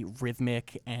very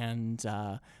rhythmic and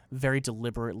very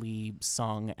deliberately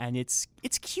sung, and it's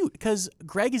cute because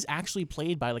Greg is actually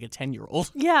played by like a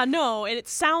 10-year-old. Yeah, no, and it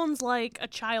sounds like a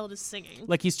child is singing.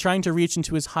 Like he's trying to reach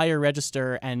into his higher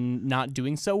register and not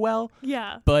doing so well.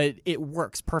 Yeah. But it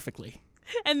works perfectly.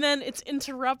 And then it's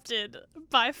interrupted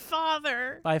by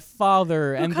Father.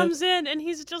 Who comes in and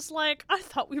he's just like, I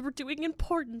thought we were doing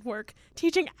important work,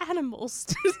 teaching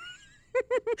animals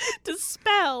to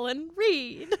spell and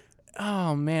read.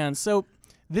 Oh, man. So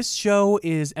this show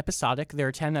is episodic. There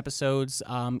are 10 episodes.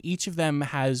 Each of them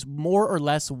has more or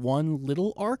less one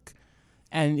little arc,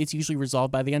 and it's usually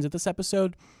resolved by the end of this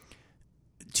episode.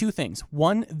 2 things.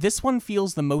 One, this one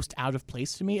feels the most out of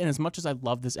place to me, and as much as I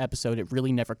love this episode, it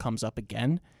really never comes up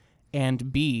again.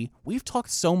 And B, we've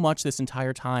talked so much this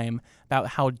entire time about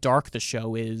how dark the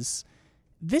show is.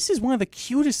 This is one of the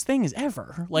cutest things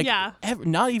ever. Like, yeah. Ever,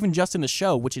 not even just in the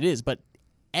show, which it is, but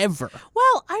ever.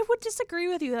 Well, I would disagree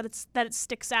with you that it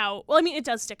sticks out. Well, I mean, it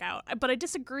does stick out, but I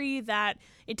disagree that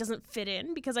it doesn't fit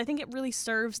in, because I think it really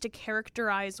serves to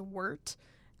characterize Wirt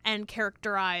and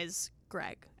characterize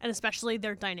Greg, and especially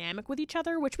their dynamic with each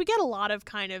other, which we get a lot of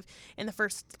kind of in the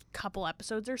first couple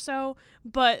episodes or so.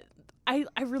 But I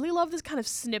really love this kind of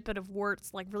snippet of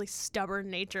Wirt's like really stubborn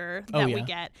nature that we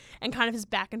get, and kind of his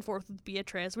back and forth with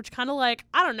Beatrice, which kind of like,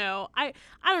 I don't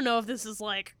know if this is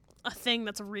like a thing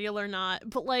that's real or not,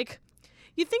 but like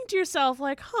You think to yourself,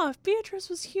 like, if Beatrice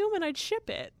was human, I'd ship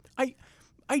it.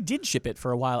 I did ship it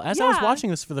for a while. As I was watching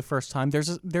this for the first time,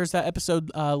 there's that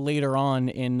episode later on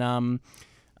in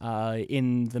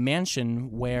the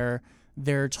mansion where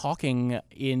they're talking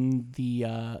in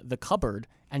the cupboard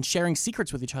and sharing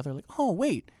secrets with each other. Like, oh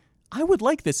wait, I would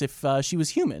like this if she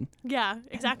was human. Yeah,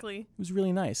 exactly. It was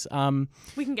really nice.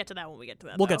 We can get to that when we get to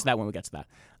that. We'll get to that when we get to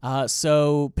that.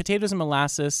 So potatoes and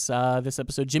molasses. This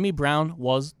episode, Jimmy Brown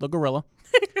was the gorilla,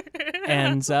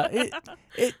 and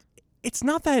it's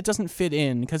not that it doesn't fit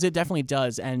in, because it definitely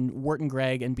does, and Wirt and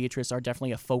Greg and Beatrice are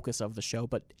definitely a focus of the show,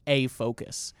 but a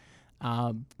focus.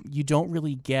 You don't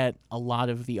really get a lot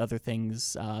of the other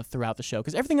things throughout the show,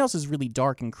 because everything else is really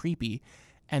dark and creepy,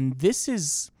 and this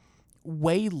is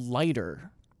way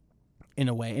lighter in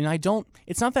a way. And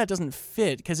it's not that it doesn't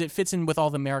fit, because it fits in with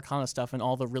all the Americana stuff and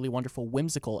all the really wonderful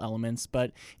whimsical elements,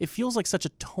 but it feels like such a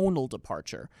tonal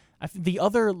departure. The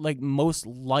other most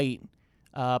light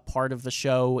part of the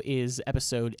show is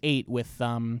episode 8 with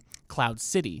Cloud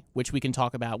City, which we can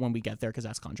talk about when we get there, because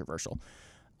that's controversial.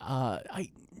 I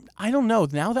don't know.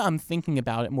 Now that I'm thinking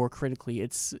about it more critically,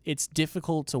 it's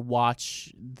difficult to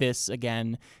watch this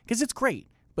again, because it's great,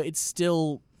 but it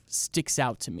still sticks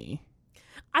out to me.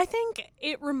 I think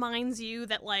it reminds you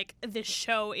that this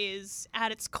show is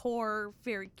at its core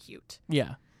very cute.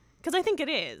 Yeah. Because I think it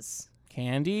is.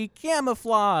 Candy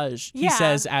camouflage, he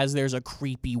says, as there's a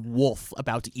creepy wolf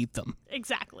about to eat them.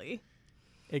 Exactly.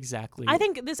 Exactly. I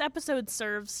think this episode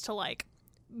serves to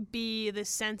be this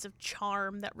sense of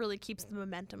charm that really keeps the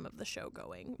momentum of the show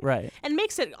going. Right. And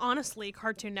makes it, honestly,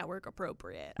 Cartoon Network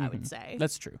appropriate, I would say.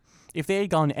 That's true. If they had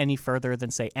gone any further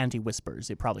than, say, Anti-Whispers,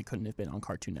 it probably couldn't have been on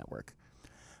Cartoon Network.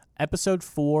 Episode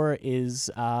 4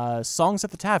 is Songs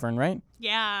at the Tavern, right?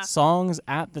 Yeah. Songs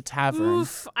at the Tavern.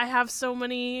 Oof, I have so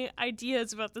many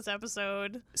ideas about this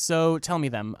episode. So tell me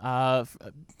them.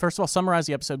 First of all, summarize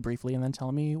the episode briefly, and then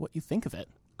tell me what you think of it.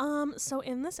 So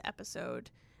in this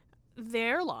episode,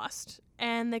 they're lost,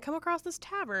 and they come across this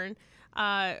tavern,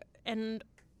 and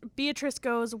Beatrice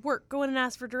goes, go in and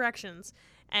ask for directions.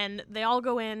 And they all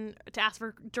go in to ask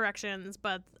for directions,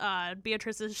 but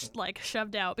Beatrice is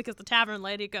shoved out because the tavern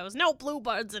lady goes, "No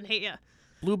bluebirds in here."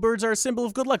 Bluebirds are a symbol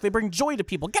of good luck. They bring joy to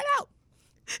people. Get out!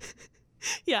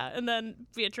 Yeah, and then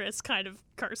Beatrice kind of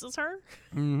curses her.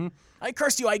 Mm-hmm. I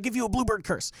curse you. I give you a bluebird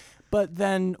curse. But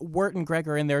then Wirt and Greg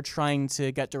are in there trying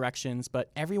to get directions,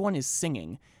 but everyone is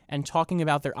singing and talking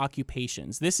about their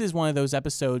occupations. This is one of those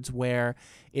episodes where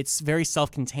it's very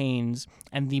self-contained,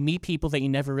 and you meet people that you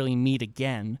never really meet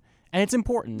again, and it's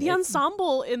important. The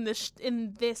ensemble in this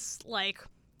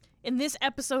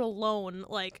episode alone,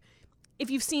 if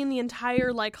you've seen the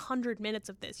entire 100 minutes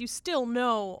of this, you still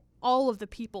know all of the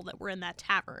people that were in that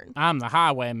tavern. I'm the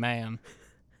highwayman.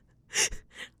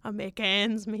 I make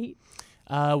ends meet.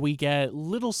 We get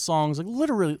little songs,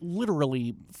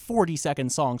 literally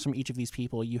 40-second songs from each of these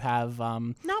people. You have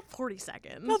not 40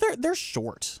 seconds. No, they're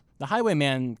short. The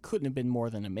Highwayman couldn't have been more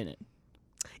than a minute.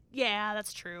 Yeah,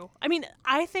 that's true. I mean,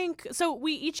 I think so.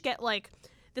 We each get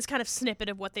this kind of snippet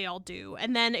of what they all do,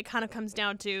 and then it kind of comes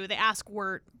down to they ask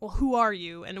Wirt, "Well, who are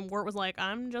you?" And Wirt was like,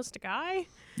 "I'm just a guy."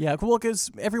 Yeah, well, because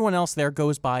everyone else there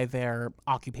goes by their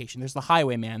occupation. There's the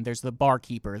highwayman, there's the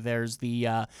barkeeper, there's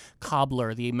the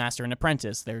cobbler, the master and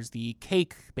apprentice, there's the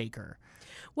cake baker.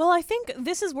 Well, I think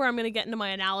this is where I'm going to get into my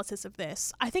analysis of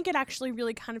this. I think it actually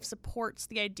really kind of supports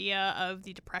the idea of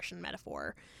the depression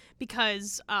metaphor,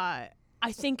 because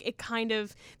I think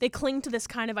they cling to this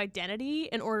kind of identity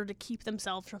in order to keep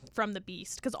themselves from the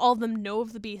beast, because all of them know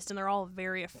of the beast and they're all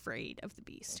very afraid of the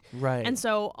beast. Right. And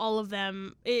so all of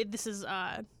them, I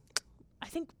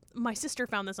think my sister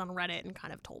found this on Reddit and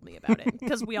kind of told me about it,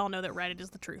 because we all know that Reddit is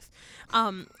the truth.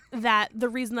 That the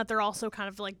reason that they're also kind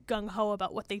of gung-ho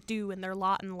about what they do in their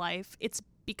lot in life, it's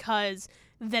because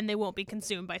then they won't be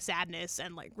consumed by sadness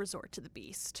and resort to the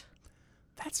beast.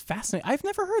 That's fascinating. I've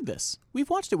never heard this. We've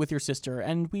watched it with your sister,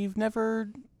 and we've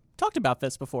never talked about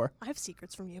this before. I have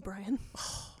secrets from you, Brian.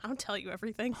 I don't tell you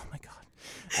everything. Oh, my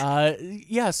God.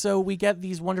 Yeah, so we get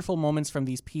these wonderful moments from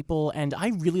these people, and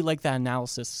I really like that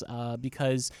analysis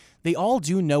because they all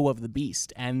do know of the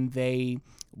beast, and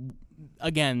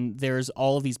again, there's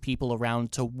all of these people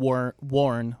around to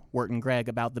warn Wirt and Greg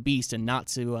about the beast and not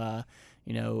to,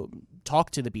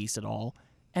 talk to the beast at all.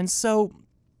 And so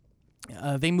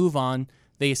they move on.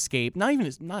 They escape. Not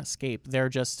escape. They're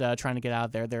just trying to get out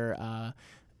of there. They're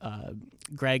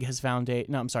Wirt has found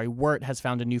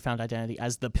a newfound identity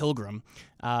as the Pilgrim,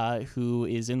 who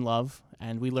is in love,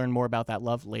 and we learn more about that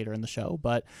love later in the show.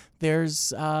 But there's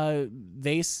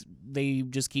they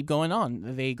just keep going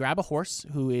on. They grab a horse,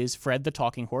 who is Fred the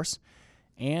talking horse,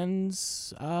 and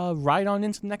ride on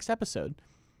into the next episode,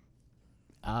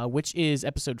 which is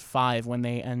episode 5, when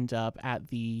they end up at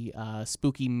the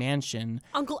spooky mansion.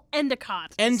 Uncle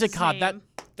Endicott.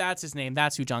 That's his name.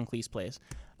 That's who John Cleese plays.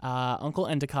 Uncle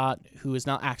Endicott, who is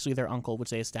not actually their uncle,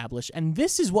 which they establish. And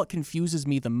this is what confuses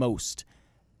me the most.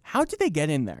 How did they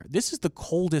get in there? This is the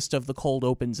coldest of the cold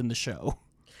opens in the show.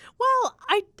 Well,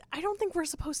 I don't think we're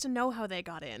supposed to know how they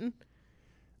got in.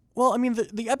 Well, I mean,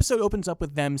 the episode opens up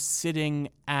with them sitting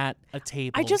at a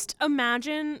table. I just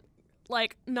imagine,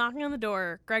 like, knocking on the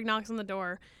door. Greg knocks on the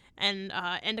door, and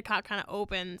Endicott kind of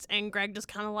opens, and Greg just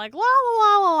kind of like, la, la,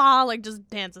 la, la, la, like, just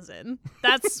dances in.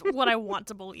 That's what I want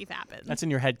to believe happened. That's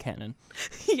in your head canon.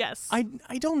 Yes. I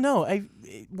don't know.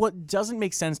 What doesn't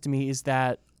make sense to me is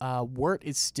that Wirt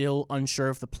is still unsure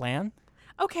of the plan.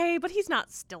 Okay, but he's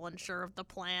not still unsure of the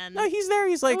plan. No, he's there.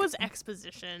 He's like... It was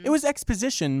exposition. It was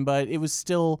exposition, but it was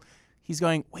still... He's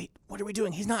going, wait, what are we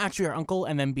doing? He's not actually our uncle.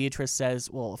 And then Beatrice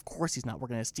says, well, of course he's not. We're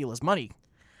going to steal his money.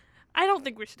 I don't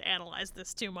think we should analyze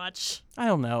this too much. I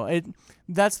don't know.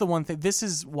 That's the one thing. This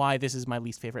is why this is my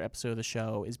least favorite episode of the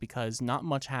show, is because not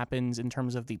much happens in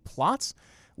terms of the plots.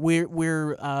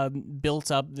 We're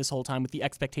built up this whole time with the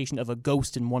expectation of a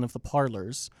ghost in one of the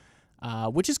parlors,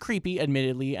 which is creepy,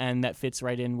 admittedly, and that fits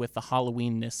right in with the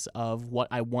Halloweenness of what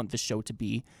I want the show to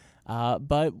be.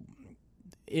 But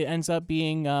it ends up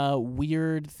being a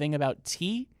weird thing about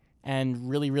tea and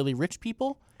really, really rich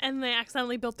people. And they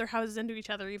accidentally built their houses into each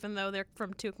other, even though they're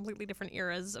from two completely different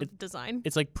eras of design.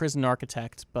 It's like Prison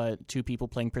Architect, but two people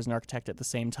playing Prison Architect at the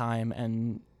same time,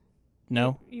 and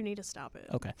no? You need to stop it.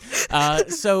 Okay.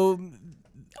 So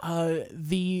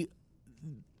the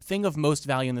thing of most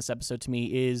value in this episode to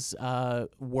me is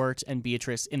Wirt and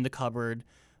Beatrice in the cupboard,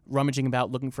 rummaging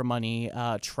about, looking for money,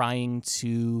 trying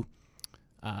to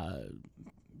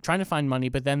find money,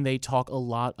 but then they talk a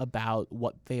lot about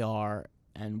what they are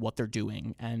and what they're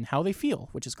doing and how they feel,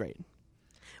 which is great.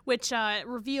 Which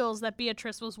reveals that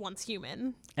Beatrice was once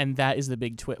human. And that is the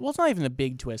big twist. Well, it's not even the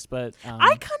big twist, but...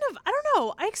 I don't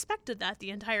know. I expected that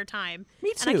the entire time.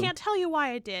 Me too. And I can't tell you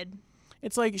why I did.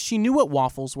 It's like she knew what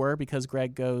waffles were because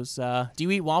Greg goes, do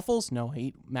you eat waffles? No, I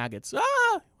eat maggots.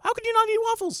 How could you not eat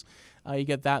waffles? You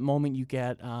get that moment. You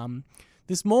get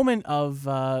this moment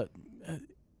of...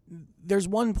 there's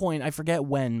one point, I forget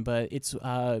when, but it's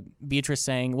Beatrice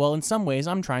saying, well, in some ways,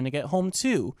 I'm trying to get home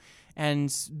too.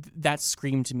 And that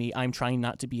screamed to me, I'm trying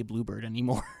not to be a bluebird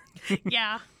anymore.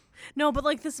 Yeah. No, but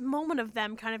like this moment of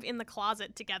them kind of in the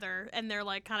closet together and they're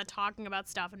like kind of talking about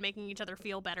stuff and making each other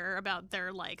feel better about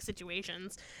their like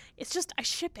situations. It's just, I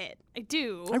ship it. I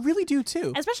do. I really do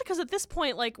too. Especially because at this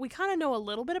point, like we kind of know a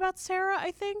little bit about Sarah,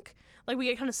 I think. Like we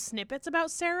get kind of snippets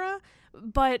about Sarah,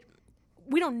 but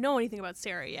we don't know anything about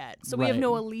Sarah yet. So we have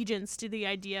no allegiance to the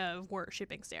idea of Wirt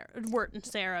and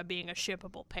Sarah being a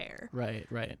shippable pair.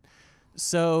 Right.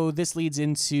 So this leads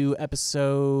into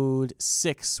episode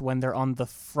 6 when they're on the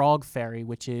Frog Ferry,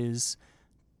 which is...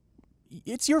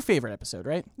 It's your favorite episode,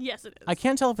 right? Yes, it is. I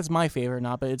can't tell if it's my favorite or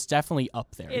not, but it's definitely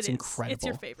up there. It's incredible. It's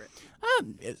your favorite.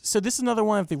 So this is another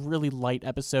one of the really light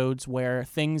episodes where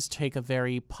things take a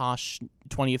very posh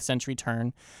 20th century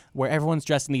turn, where everyone's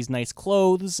dressed in these nice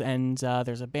clothes, and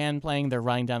there's a band playing. They're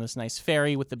riding down this nice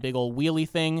ferry with the big old wheelie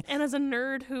thing. And as a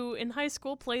nerd who in high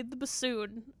school played the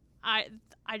bassoon, I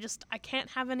can't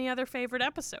have any other favorite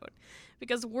episode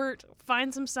because Wirt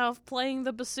finds himself playing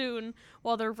the bassoon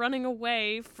while they're running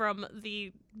away from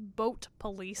the boat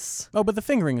police. Oh, but the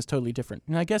fingering is totally different.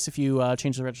 And I guess if you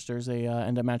change the registers, they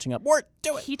end up matching up. Wirt,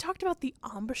 do it! He talked about the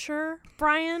embouchure,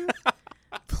 Brian.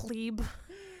 Plebe.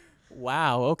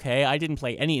 Wow, okay. I didn't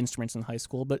play any instruments in high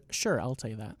school, but sure, I'll tell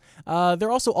you that.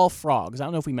 They're also all frogs. I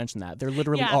don't know if we mentioned that. They're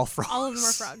literally all frogs. All of them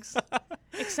are frogs.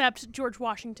 Except George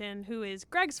Washington, who is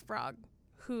Greg's frog,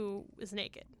 who is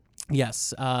naked.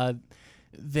 Yes.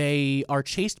 They are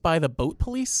chased by the boat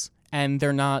police, and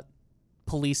they're not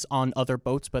police on other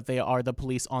boats, but they are the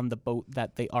police on the boat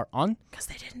that they are on. Because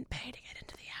they didn't pay to get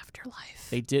into the afterlife.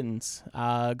 They didn't.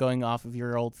 Going off of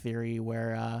your old theory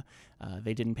where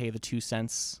they didn't pay the 2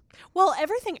 cents. Well,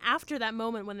 everything after that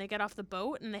moment when they get off the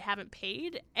boat and they haven't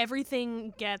paid,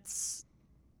 everything gets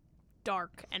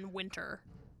dark and winter.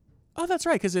 Oh, that's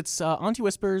right, because it's Auntie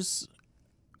Whisper's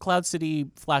Cloud City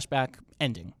flashback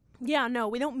ending. Yeah, no,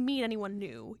 we don't meet anyone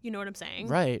new. You know what I'm saying?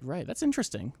 Right. That's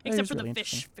interesting. Except for really the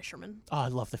fisherman. Oh, I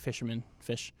love the fisherman.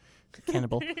 Fish.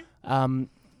 Cannibal.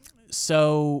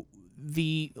 So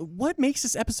what makes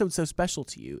this episode so special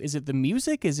to you? Is it the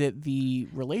music? Is it the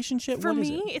relationship? For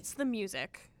me, it's the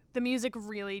music. The music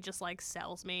really just like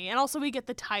sells me. And also we get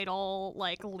the title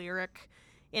like lyric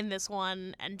in this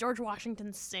one, and George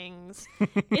Washington sings.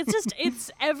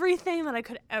 It's everything that I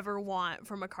could ever want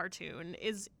from a cartoon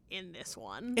is in this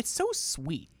one. It's so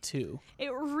sweet, too.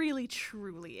 It really,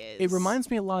 truly is. It reminds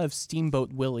me a lot of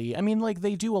Steamboat Willie. I mean, like,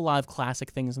 they do a lot of classic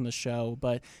things in the show,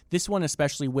 but this one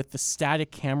especially with the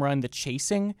static camera and the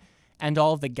chasing and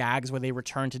all of the gags where they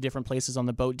return to different places on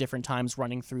the boat different times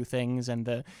running through things, and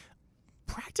the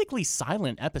practically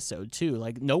silent episode, too.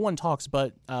 Like, no one talks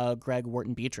but Greg, Wirt,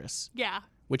 and Beatrice. Yeah.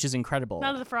 Which is incredible.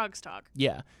 None of the frogs talk.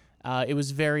 Yeah. It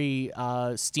was very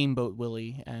Steamboat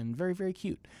Willie and very, very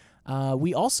cute.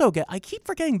 We also I keep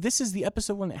forgetting this is the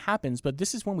episode when it happens, but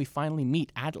this is when we finally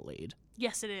meet Adelaide.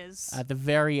 Yes, it is. At the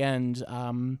very end,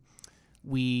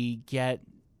 we get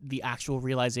the actual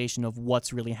realization of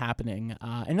what's really happening.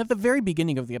 And at the very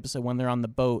beginning of the episode, when they're on the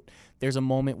boat, there's a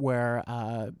moment where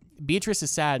Beatrice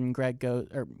is sad and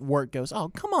Wirt goes, "Oh,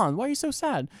 come on, why are you so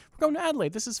sad? We're going to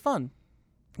Adelaide. This is fun."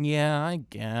 Yeah, I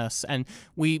guess. And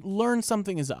we learn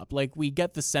something is up. Like, we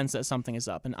get the sense that something is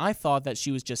up. And I thought that she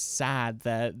was just sad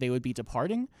that they would be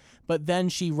departing. But then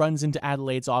she runs into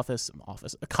Adelaide's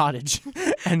a cottage.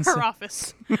 And Her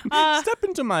office. Step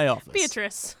into my office.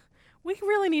 Beatrice, we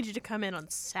really need you to come in on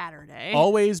Saturday.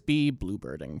 Always be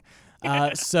bluebirding.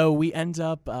 So we end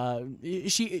up,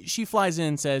 she flies in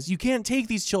and says, "You can't take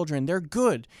these children. They're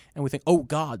good." And we think, oh,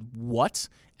 God, what?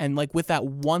 And like with that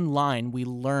one line, we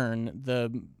learn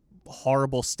the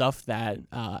horrible stuff that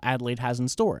Adelaide has in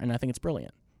store. And I think it's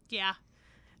brilliant. Yeah.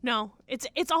 No,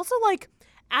 it's also like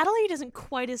Adelaide isn't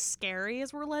quite as scary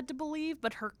as we're led to believe,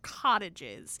 but her cottage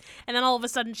is. And then all of a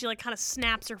sudden she like kind of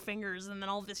snaps her fingers, and then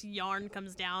all of this yarn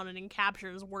comes down and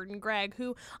encaptures Wirt and Greg,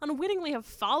 who unwittingly have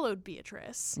followed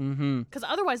Beatrice. Because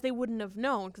otherwise they wouldn't have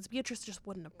known, because Beatrice just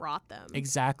wouldn't have brought them.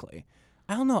 Exactly.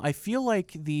 I don't know. I feel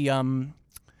like the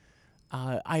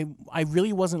I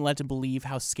really wasn't led to believe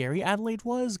how scary Adelaide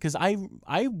was, because I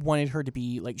wanted her to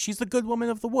be like, she's the good woman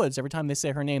of the woods. Every time they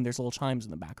say her name, there's little chimes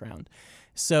in the background.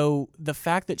 So the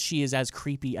fact that she is as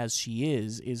creepy as she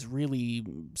is really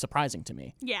surprising to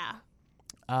me. Yeah.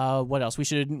 What else? We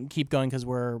should keep going because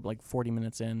we're like 40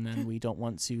 minutes in, and we don't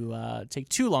want to take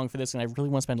too long for this, and I really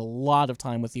want to spend a lot of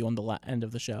time with you on the end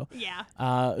of the show. Yeah.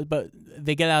 But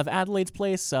they get out of Adelaide's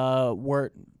place.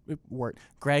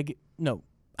 Greg, no.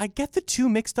 I get the two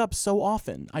mixed up so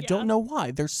often. I don't know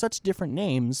why. They're such different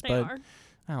names, but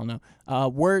I don't know.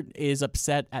 Wirt is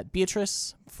upset at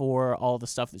Beatrice for all the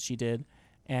stuff that she did,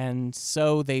 and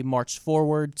so they march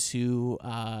forward to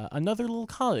another little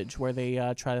cottage where they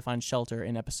try to find shelter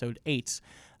in episode 8,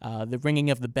 the ringing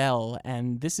of the bell,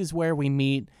 and this is where we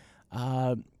meet.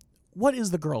 What is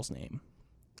the girl's name?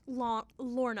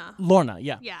 Lorna. Lorna,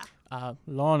 yeah. Yeah.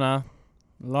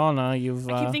 Lorna, you've...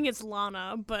 I keep thinking it's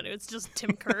Lana, but it's just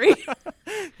Tim Curry.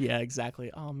 Yeah, exactly.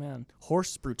 Oh, man.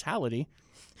 Horse brutality.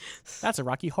 That's a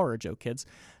Rocky Horror joke, kids.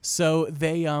 So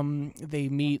they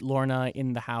meet Lorna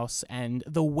in the house, and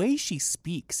the way she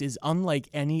speaks is unlike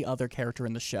any other character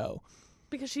in the show.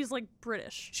 Because she's, like,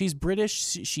 British. She's British.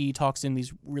 She talks in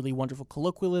these really wonderful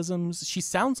colloquialisms. She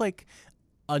sounds like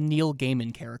a Neil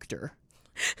Gaiman character.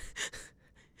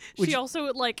 She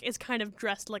also, like, is kind of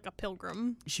dressed like a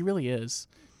pilgrim. She really is.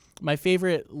 My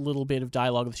favorite little bit of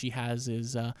dialogue that she has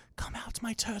is, "Come out,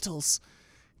 my turtles."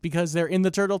 Because they're in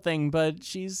the turtle thing, but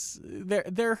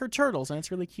they're her turtles, and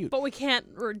it's really cute. But we can't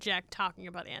reject talking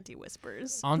about Auntie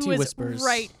Whispers. Auntie who is Whispers.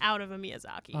 right out of a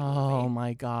Miyazaki Oh, movie.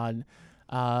 my God.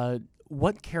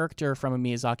 What character from a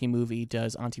Miyazaki movie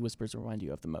does Auntie Whispers remind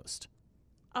you of the most?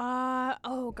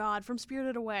 Oh, God, from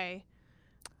Spirited Away.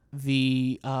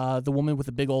 The woman with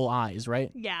the big old eyes, right?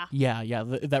 Yeah. Yeah,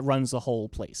 that runs the whole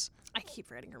place. I keep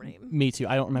forgetting her name. Me too.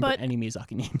 I don't remember But any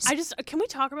Miyazaki names. Can we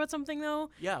talk about something, though?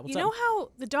 Yeah, what's You know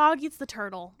how the dog eats the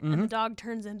turtle, Mm-hmm. and the dog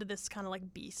turns into this kind of,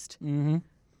 like, beast? Mm-hmm.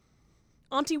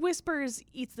 Auntie Whispers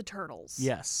eats the turtles.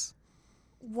 Yes.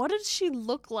 What does she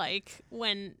look like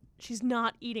when she's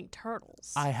not eating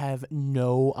turtles? I have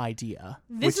no idea.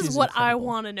 This which is what incredible. I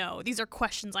want to know. These are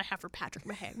questions I have for Patrick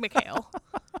McHale.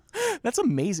 That's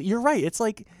amazing. You're right. It's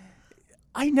like,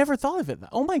 I never thought of it.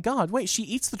 Oh my God. Wait, she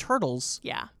eats the turtles.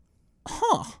 Yeah.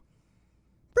 Huh.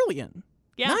 Brilliant.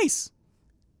 Yeah. Nice.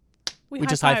 We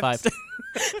just high-fived.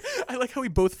 I like how we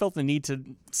both felt the need to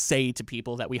say to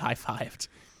people that we high-fived.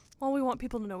 Well, we want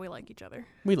people to know we like each other.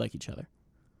 We like each other.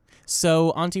 So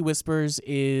Auntie Whispers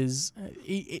is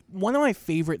one of my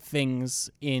favorite things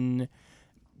in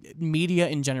media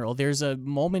in general. There's a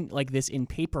moment like this in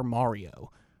Paper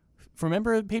Mario.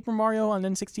 Remember Paper Mario on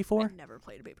N64? I've never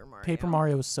played Paper Mario. Paper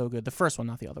Mario was so good. The first one,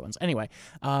 not the other ones. Anyway,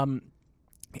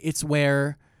 it's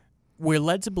where we're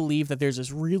led to believe that there's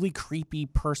this really creepy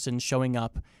person showing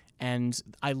up, And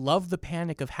I love the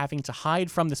panic of having to hide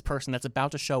from this person that's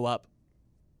about to show up.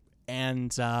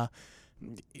 And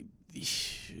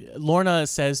Lorna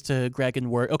says to Greg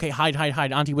and Wirt, okay, hide.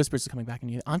 Auntie Whispers is coming back.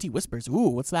 And Auntie Whispers, ooh,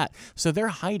 what's that? So they're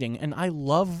hiding. And I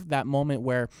love that moment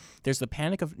where there's the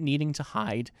panic of needing to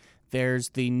hide. There's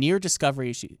the near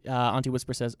discovery. Auntie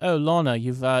Whisper says, oh, Lorna,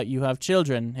 you have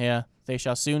children here. They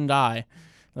shall soon die.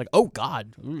 Like, oh,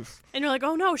 God. Oof. And you're like,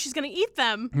 oh, no, she's going to eat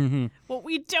them. Mm-hmm. What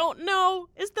we don't know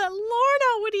is that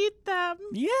Lorna would eat them.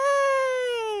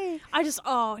 Yay!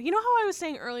 You know how I was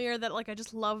saying earlier that, like, I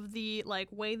just love the, like,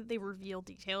 way that they reveal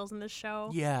details in this show?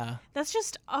 Yeah. That's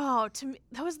just, to me,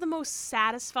 that was the most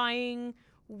satisfying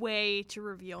way to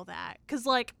reveal that. Because,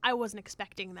 like, I wasn't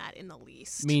expecting that in the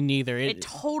least. Me neither. It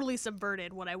totally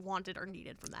subverted what I wanted or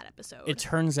needed from that episode. It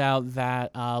turns out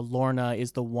that Lorna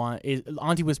is the one,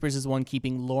 Auntie Whispers is the one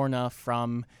keeping Lorna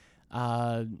from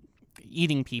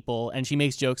eating people, and she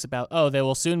makes jokes about, oh, they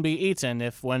will soon be eaten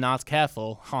if we're not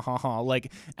careful, ha ha ha,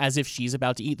 like as if she's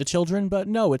about to eat the children. But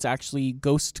no, it's actually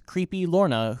ghost creepy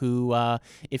Lorna who,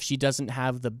 if she doesn't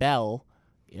have the bell,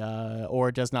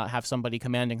 or does not have somebody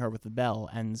commanding her with the bell,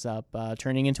 ends up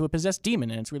turning into a possessed demon,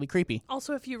 and it's really creepy.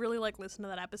 Also, if you really listen to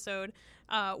that episode,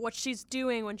 what she's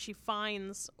doing when she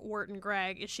finds Wirt and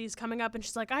Greg is she's coming up and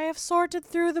she's like, I have sorted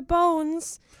through the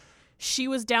bones. She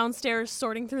was downstairs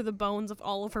sorting through the bones of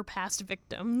all of her past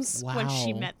victims when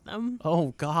she met them.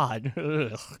 Oh, God.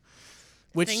 Ugh.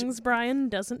 Things Brian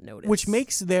doesn't notice. Which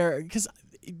makes because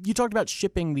you talked about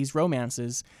shipping these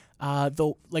romances,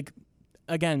 though, like,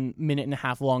 again, minute and a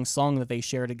half long song that they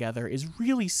share together is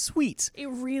really sweet. It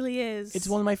really is. It's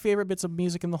one of my favorite bits of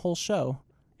music in the whole show.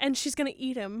 And she's going to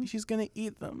eat him. She's going to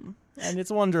eat them. And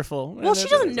it's wonderful. Well, she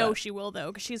doesn't know she will,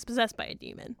 though, because she's possessed by a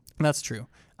demon. That's true.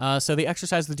 So they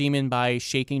exorcise the demon by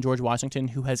shaking George Washington,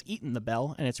 who has eaten the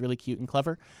bell, and it's really cute and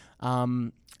clever.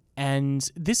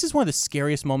 And this is one of the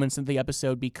scariest moments in the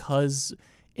episode because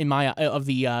of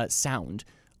the sound.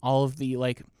 All of the,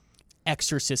 like,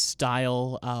 Exorcist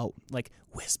style, like,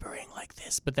 whispering like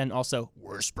this, but then also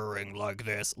whispering like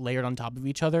this, layered on top of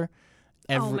each other.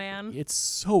 Oh, man. It's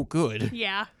so good.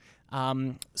 Yeah.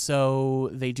 So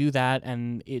they do that,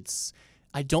 and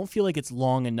I don't feel like it's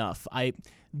long enough.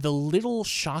 The little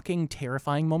shocking,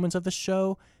 terrifying moments of the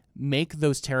show make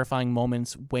those terrifying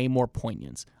moments way more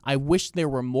poignant. I wish there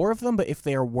were more of them, but if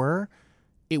there were,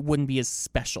 it wouldn't be as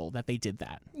special that they did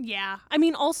that. Yeah. I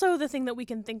mean, also the thing that we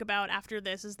can think about after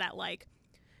this is that, like,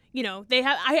 you know, they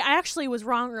have. I actually was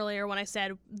wrong earlier when I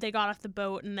said they got off the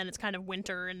boat and then it's kind of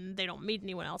winter and they don't meet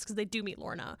anyone else because they do meet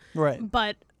Lorna. Right.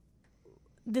 But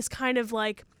this kind of,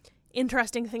 like,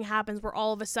 interesting thing happens where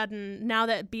all of a sudden, now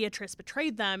that Beatrice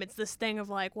betrayed them, it's this thing of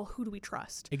like, well, who do we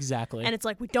trust? Exactly. And it's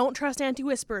like, we don't trust Auntie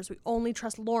Whispers, we only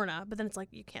trust Lorna, but then it's like,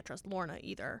 you can't trust Lorna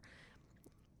either.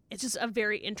 It's just a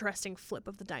very interesting flip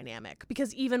of the dynamic,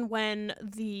 because even when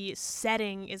the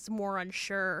setting is more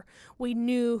unsure, we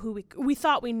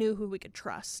thought we knew who we could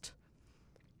trust.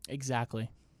 Exactly.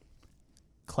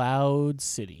 Cloud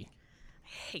City. I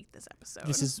hate this episode.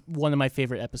 This is one of my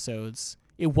favorite episodes.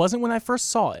 It wasn't when I first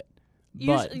saw it.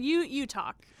 But you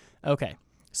talk. Okay.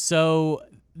 So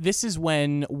this is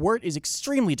when Wirt is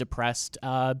extremely depressed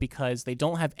because they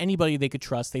don't have anybody they could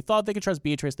trust. They thought they could trust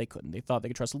Beatrice. They couldn't. They thought they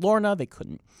could trust Lorna. They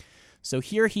couldn't. So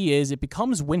here he is. It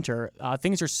becomes winter.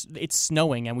 It's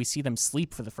snowing, and we see them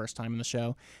sleep for the first time in the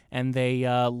show. And they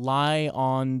lie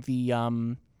on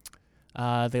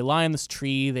this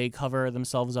tree. They cover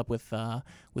themselves up with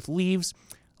leaves.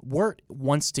 Wirt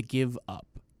wants to give up.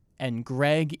 And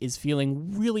Greg is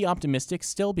feeling really optimistic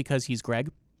still because he's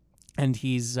Greg. And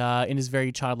he's in his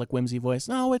very childlike whimsy voice,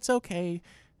 no, it's okay.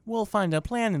 We'll find a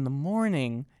plan in the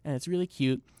morning. And it's really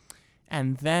cute.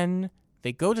 And then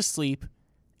they go to sleep,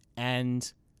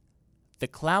 and the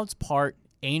clouds part,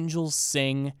 angels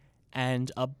sing,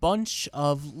 and a bunch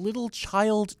of little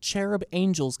child cherub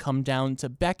angels come down to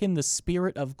beckon the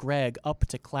spirit of Greg up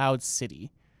to Cloud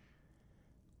City,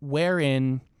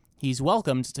 wherein he's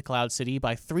welcomed to Cloud City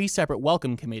by 3 separate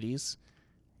welcome committees.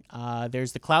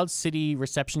 There's the Cloud City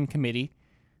Reception Committee,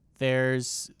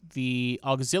 there's the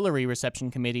Auxiliary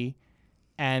Reception Committee,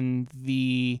 and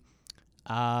the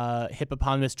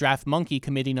Hippopotamus Draft Monkey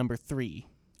Committee number 3.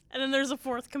 And then there's a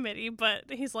 4th committee, but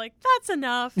he's like, that's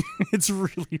enough. It's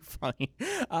really funny.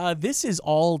 This is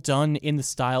all done in the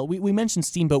style. We mentioned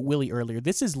Steamboat Willie earlier.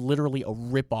 This is literally a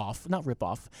ripoff, not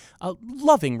ripoff, a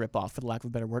loving ripoff, for the lack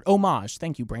of a better word. Homage,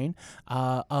 thank you, Brain,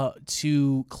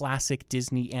 to classic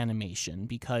Disney animation,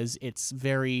 because it's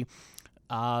very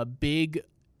big,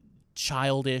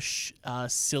 childish,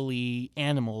 silly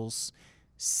animals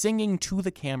singing to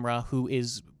the camera, who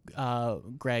is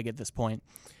Greg at this point.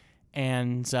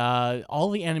 and all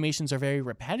the animations are very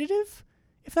repetitive,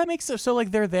 if that makes sense. So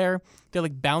like they're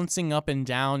like bouncing up and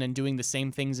down and doing the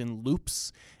same things in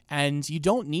loops, and you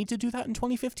don't need to do that in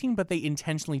 2015, but they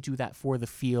intentionally do that for the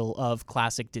feel of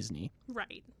classic Disney.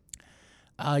 Right.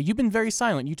 You've been very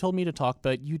silent. You told me to talk,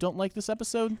 but you don't like this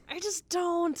episode? I just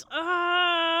don't.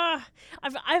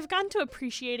 I've gotten to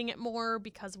appreciating it more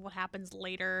because of what happens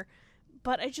later,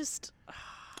 but I just...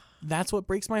 That's what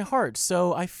breaks my heart.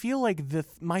 So I feel like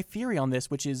my theory on this,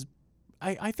 which is,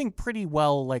 I think pretty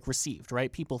well like received,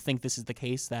 right? People think this is the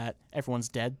case, that everyone's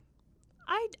dead.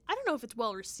 I don't know if it's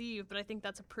well received, but I think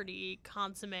that's a pretty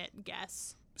consummate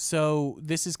guess. So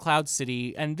this is Cloud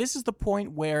City, and this is the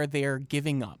point where they're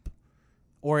giving up.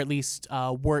 Or at least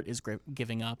Wirt is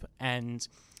giving up, and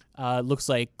looks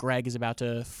like Greg is about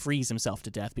to freeze himself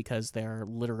to death because they're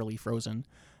literally frozen,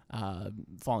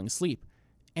 falling asleep.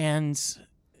 And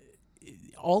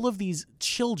all of these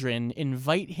children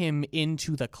invite him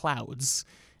into the clouds,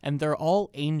 and they're all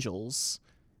angels,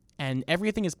 and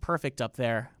everything is perfect up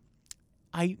there.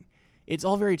 It's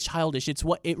all very childish.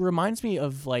 It reminds me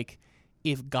of like,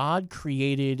 if God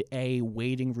created a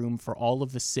waiting room for all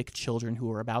of the sick children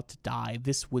who are about to die,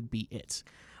 this would be it.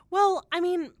 Well, I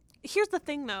mean, here's the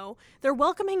thing, though. They're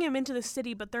welcoming him into the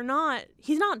city, but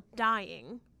he's not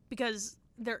dying because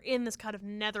they're in this kind of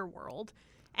netherworld.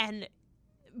 And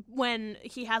when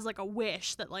he has, like, a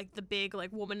wish that, like, the big,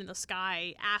 like, woman in the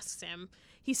sky asks him,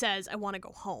 he says, I want to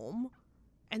go home.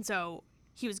 And so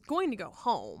he was going to go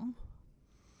home.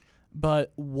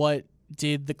 But what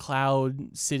did the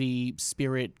Cloud City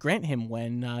spirit grant him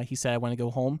when he said, I want to go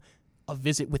home? A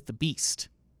visit with the Beast.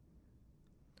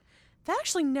 That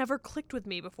actually never clicked with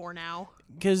me before now.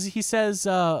 Because he says,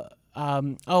 oh,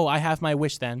 I have my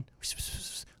wish then.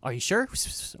 Are you sure?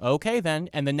 Okay, then.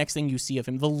 And the next thing you see of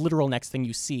him, the literal next thing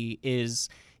you see, is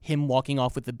him walking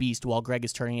off with the Beast while Greg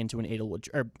is turning into an Edelwood,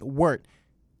 or Wirt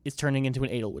is turning into an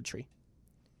Edelwood tree.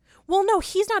 Well, no,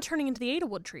 he's not turning into the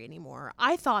Edelwood tree anymore.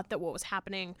 I thought that what was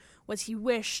happening was he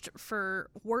wished for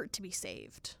Wirt to be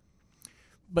saved.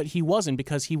 But he wasn't,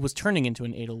 because he was turning into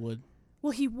an Edelwood.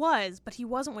 Well, he was, but he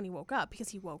wasn't when he woke up, because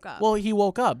he woke up. Well, he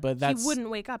woke up, but that's... He wouldn't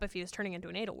wake up if he was turning into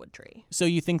an Edelwood tree. So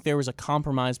you think there was a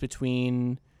compromise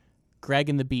between Greg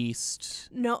and the Beast?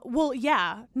 No, well,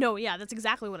 yeah. No, yeah, that's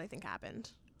exactly what I think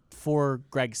happened. For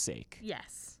Greg's sake?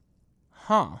 Yes.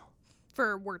 Huh.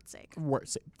 For Wirt's sake.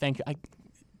 Wirt's sake. Thank you.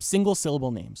 Single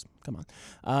syllable names. Come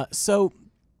on. So,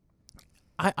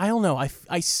 I don't know.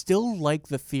 I still like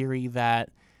the theory that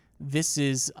this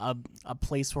is a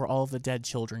place where all of the dead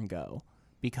children go,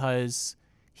 because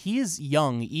he is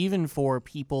young even for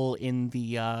people in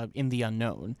the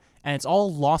unknown, and it's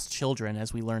all lost children,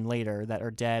 as we learn later, that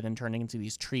are dead and turning into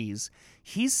these trees.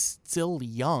 He's still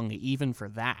young even for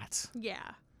that.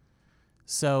 Yeah.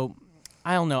 So,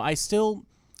 I don't know.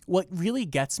 What really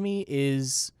gets me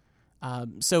is...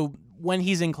 So when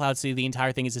he's in Cloud City, the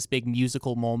entire thing is this big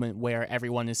musical moment where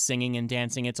everyone is singing and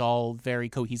dancing. It's all very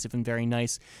cohesive and very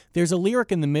nice. There's a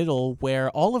lyric in the middle where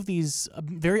all of these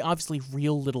very obviously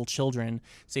real little children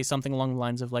say something along the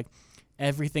lines of like,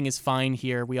 everything is fine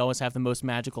here. We always have the most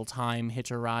magical time. Hitch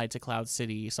a ride to Cloud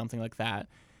City, something like that.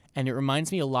 And it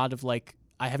reminds me a lot of like,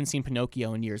 I haven't seen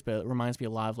Pinocchio in years, but it reminds me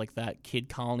a lot of like that kid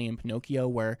colony in Pinocchio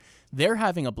where they're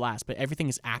having a blast, but everything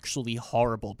is actually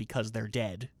horrible because they're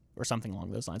dead. Or something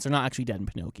along those lines. They're not actually dead in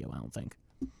Pinocchio, I don't think.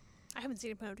 I haven't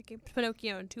seen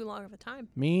Pinocchio in too long of a time.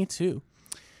 Me too.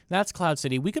 That's Cloud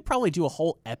City. We could probably do a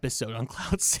whole episode on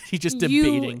Cloud City just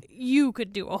debating. You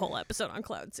could do a whole episode on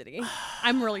Cloud City.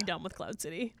 I'm really done with Cloud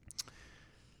City.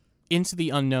 Into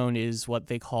the Unknown is what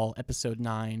they call episode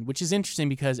 9, which is interesting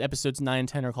because episodes 9 and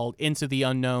 10 are called Into the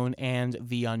Unknown and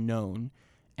The Unknown.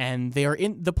 And they are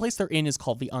in the place they're in is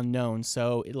called The Unknown.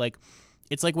 So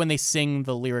it's like when they sing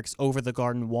the lyrics over the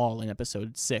garden wall in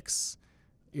episode 6.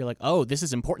 You're like, oh, this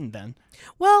is important then.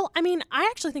 Well, I mean, I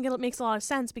actually think it makes a lot of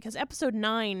sense because episode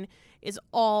 9 is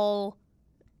all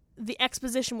the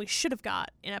exposition we should have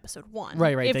got in episode 1.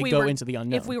 Right. They go into the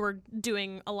unknown.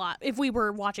 If we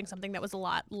were watching something that was a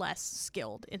lot less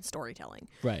skilled in storytelling.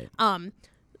 Right.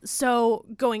 So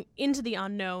going into the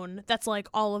unknown, that's like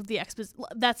all of the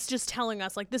that's just telling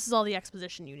us like this is all the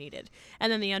exposition you needed.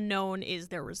 And then the unknown is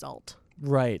their result.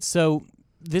 Right. So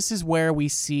this is where we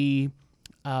see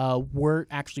Wirt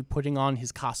actually putting on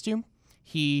his costume.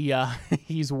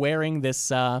 He's wearing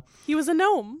this... he was a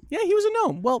gnome. Yeah, he was a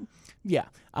gnome. Well, yeah.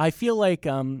 I feel like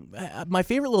my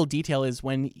favorite little detail is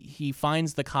when he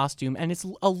finds the costume, and it's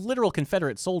a literal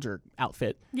Confederate soldier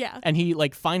outfit. Yeah. And he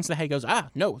finds the head, goes,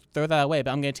 no, throw that away,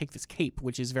 but I'm going to take this cape,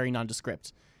 which is very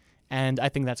nondescript. And I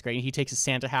think that's great. He takes his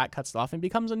Santa hat, cuts it off, and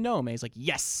becomes a gnome. And he's like,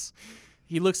 yes!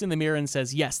 he looks in the mirror and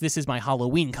says, yes, this is my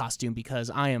Halloween costume because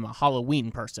I am a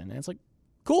Halloween person. And it's like,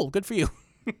 cool, good for you.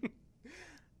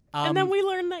 And then we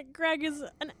learn that Greg is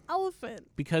an elephant.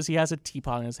 Because he has a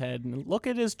teapot on his head, and look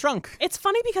at his trunk. It's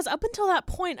funny because up until that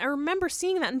point, I remember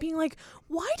seeing that and being like,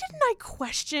 why didn't I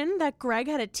question that Greg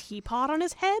had a teapot on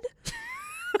his head?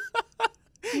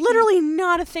 Literally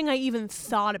not a thing I even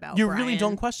thought about, You Brian. really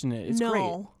don't question it. It's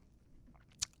great.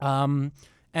 No.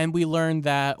 And we learned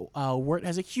that Wirt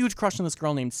has a huge crush on this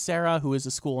girl named Sarah, who is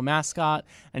a school mascot,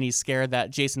 and he's scared that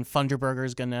Jason Funderburger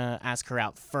is going to ask her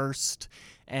out first.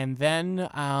 And then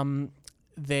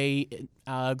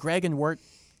Greg and Wirt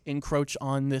encroach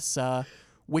on this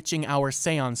witching hour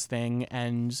seance thing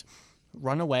and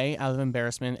run away out of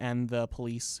embarrassment, and the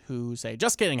police, who say,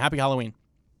 just kidding, happy Halloween,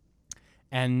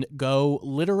 and go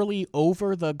literally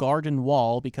over the garden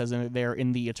wall because they're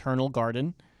in the Eternal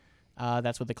Garden.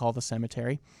 That's what they call the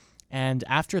cemetery. And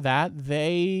after that,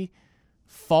 they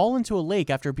fall into a lake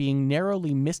after being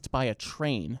narrowly missed by a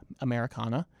train,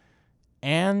 Americana.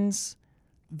 And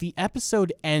the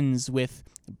episode ends with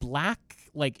black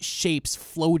shapes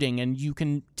floating, and you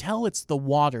can tell it's the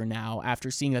water now after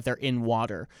seeing that they're in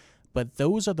water. But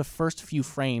those are the first few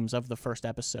frames of the first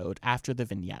episode after the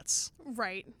vignettes.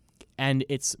 Right. And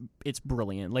it's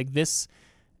brilliant. This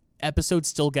episode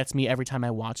still gets me every time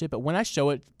I watch it, but when I show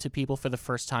it to people for the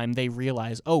first time, they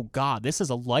realize, oh God, this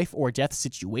is a life or death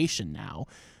situation now.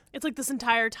 It's like this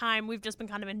entire time we've just been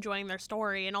kind of enjoying their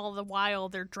story, and all the while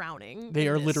they're drowning. They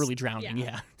are literally drowning,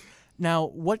 yeah. Now,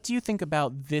 what do you think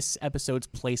about this episode's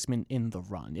placement in the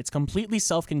run? It's completely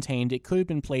self-contained. It could have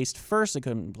been placed first. It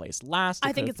could have been placed last.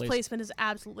 I think its placement is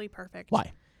absolutely perfect.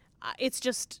 Why? It's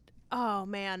just, oh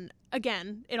man.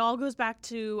 Again, it all goes back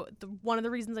to one of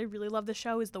the reasons I really love the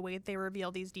show is the way they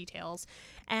reveal these details.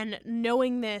 And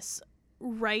knowing this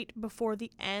right before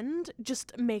the end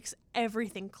just makes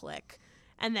everything click.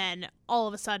 And then all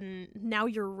of a sudden, now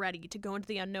you're ready to go into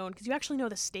the unknown because you actually know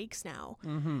the stakes now.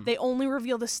 Mm-hmm. They only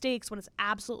reveal the stakes when it's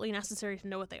absolutely necessary to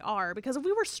know what they are. Because if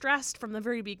we were stressed from the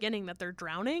very beginning that they're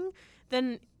drowning,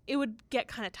 then it would get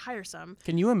kind of tiresome.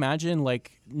 Can you imagine,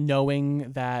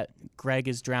 knowing that Greg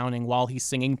is drowning while he's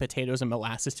singing potatoes and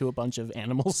molasses to a bunch of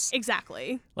animals?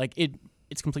 Exactly.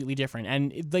 It's completely different.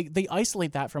 And they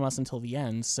isolate that from us until the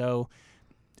end, so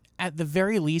at the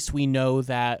very least, we know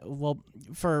that,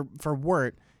 for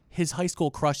Wirt, his high school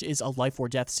crush is a life or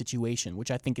death situation, which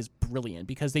I think is brilliant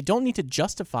because they don't need to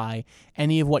justify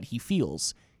any of what he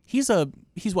feels. He's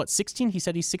what, 16? He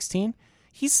said he's 16?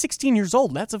 He's 16 years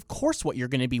old. That's, of course, what you're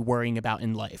going to be worrying about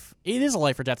in life. It is a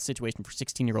life or death situation for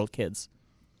 16-year-old kids.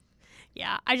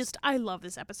 Yeah, I love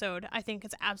this episode. I think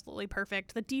it's absolutely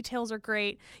perfect. The details are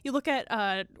great. You look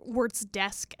at Wirt's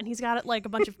desk, and he's got a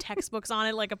bunch of textbooks on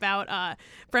it, about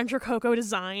French Rococo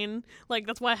design.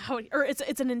 That's why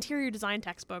it's an interior design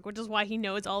textbook, which is why he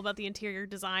knows all about the interior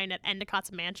design at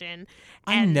Endicott's mansion.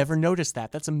 I never noticed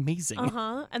that. That's amazing.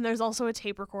 And there's also a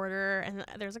tape recorder, and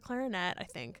there's a clarinet, I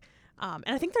think. And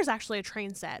I think there's actually a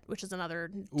train set, which is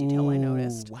another detail I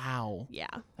noticed. Wow. Yeah.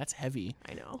 That's heavy.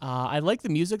 I know. I like the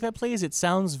music that plays. It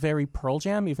sounds very Pearl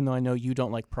Jam, even though I know you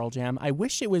don't like Pearl Jam. I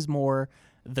wish it was more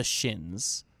The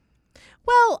Shins.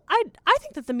 Well, I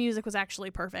think that the music was actually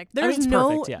perfect. There's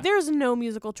perfect, yeah. There's no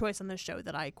musical choice on this show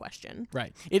that I question.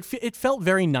 Right. It felt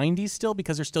very 90s still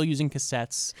because they're still using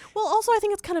cassettes. Well, also I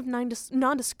think it's kind of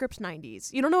nondescript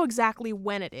 90s. You don't know exactly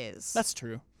when it is. That's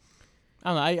true.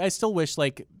 I don't know. I still wish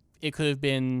it could have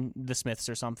been the Smiths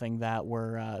or something that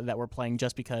were playing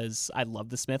just because I love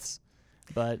the Smiths.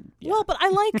 But yeah. Well, but I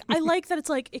like that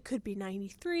it's it could be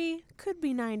 93, could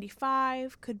be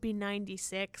 95, could be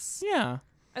 96. Yeah.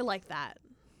 I like that.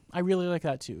 I really like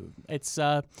that too. It's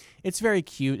very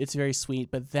cute, it's very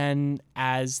sweet, but then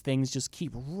as things just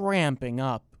keep ramping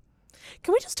up.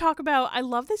 Can we just talk about, I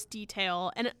love this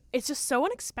detail, and it's just so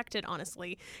unexpected,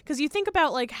 honestly, because you think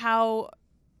about how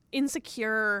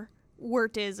insecure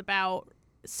Wirt is about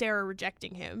Sarah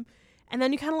rejecting him, and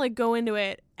then you kind of go into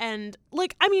it, and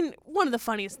one of the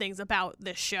funniest things about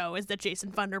this show is that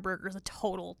Jason Funderburger is a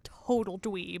total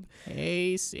dweeb.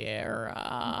 Hey,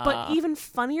 Sarah. But even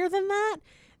funnier than that,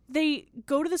 they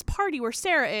go to this party where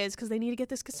Sarah is because they need to get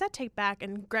this cassette tape back,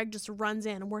 and Greg just runs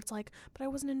in, and Wirt's like, but I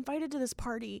wasn't invited to this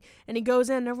party, and he goes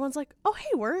in, and everyone's like, oh,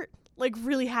 hey, Wirt,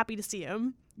 really happy to see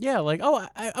him. Yeah,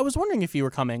 I was wondering if you were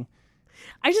coming.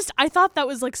 I thought that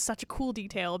was such a cool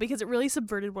detail because it really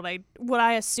subverted what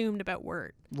I assumed about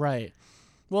Wirt. Right.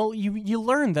 Well, you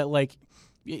learn that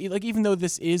even though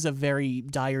this is a very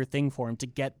dire thing for him to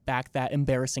get back that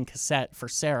embarrassing cassette for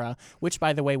Sarah, which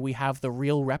by the way we have the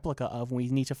real replica of, we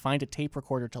need to find a tape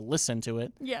recorder to listen to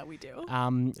it. Yeah, we do.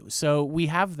 So we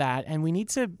have that, and we need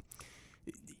to.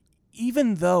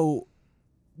 even though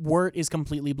Wirt is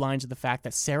completely blind to the fact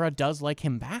that Sarah does like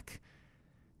him back,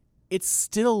 it's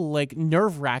still like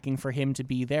nerve-wracking for him to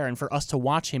be there and for us to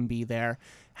watch him be there.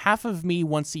 Half of me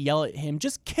wants to yell at him,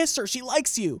 just kiss her, she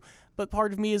likes you. But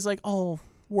part of me is like, oh,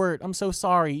 Wirt, I'm so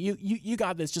sorry. You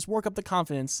got this. Just work up the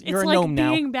confidence. You're a gnome now. It's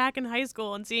like being back in high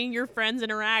school and seeing your friends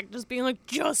interact, just being like,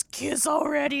 just kiss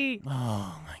already.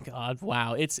 Oh my God!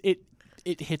 Wow, it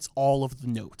hits all of the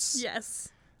notes. Yes.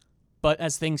 But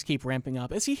as things keep ramping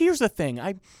up, see, here's the thing.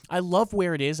 I love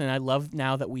where it is, and I love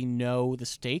now that we know the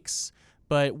stakes.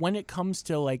 But when it comes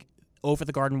to like Over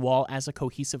the Garden Wall as a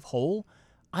cohesive whole,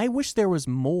 I wish there was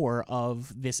more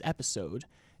of this episode.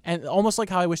 And almost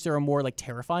like how I wish there were more like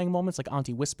terrifying moments like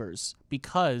Auntie Whispers,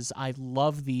 because I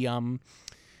love the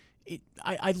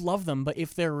I love them, but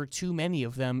if there were too many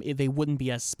of them, they wouldn't be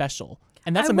as special.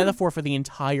 And that's a metaphor for the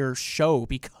entire show,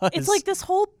 because it's like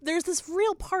there's this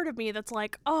real part of me that's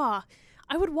like, I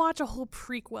would watch a whole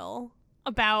prequel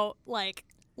about like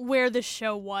where this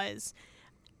show was.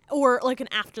 Or like an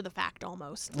after the fact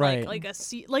almost. Right. Like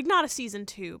like not a season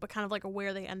 2, but kind of like a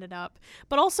where they ended up.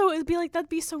 But also it'd be like, that'd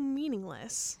be so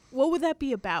meaningless. What would that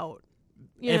be about?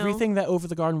 Everything that Over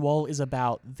the Garden Wall is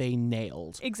about, they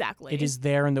nailed. Exactly. It is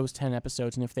there in those 10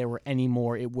 episodes, and if there were any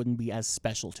more, it wouldn't be as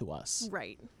special to us.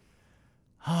 Right.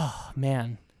 Oh,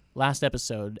 man. Last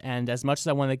episode, and as much as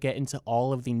I want to get into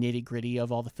all of the nitty-gritty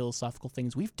of all the philosophical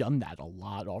things, we've done that a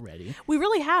lot already. We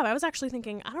really have. I was actually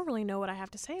thinking, I don't really know what I have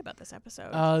to say about this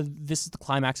episode. This is the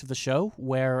climax of the show,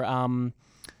 where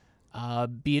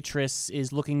Beatrice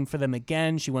is looking for them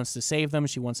again. She wants to save them.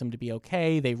 She wants them to be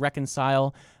okay. They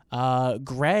reconcile.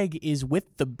 Greg is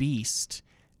with the Beast,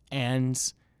 and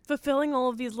fulfilling all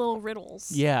of these little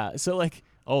riddles. Yeah, so like,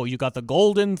 oh, you got the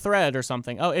golden thread or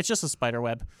something. Oh, it's just a spider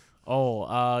web.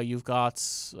 Oh, you've got,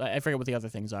 I forget what the other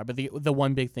things are, but the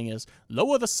one big thing is,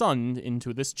 lower the sun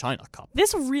into this china cup.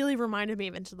 This really reminded me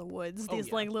of Into the Woods,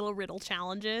 these like little riddle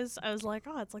challenges. I was like,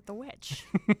 oh, it's like The Witch.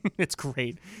 It's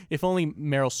great. If only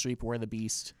Meryl Streep were the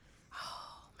Beast.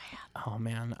 Oh, man. Oh,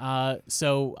 man.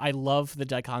 So I love the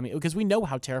dichotomy, because we know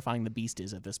how terrifying the Beast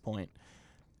is at this point,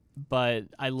 but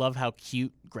I love how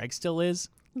cute Greg still is.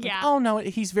 Yeah. Like, oh, no,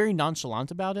 he's very nonchalant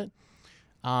about it.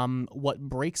 What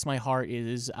breaks my heart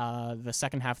is the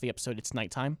second half of the episode. It's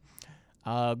nighttime.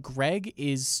 Greg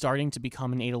is starting to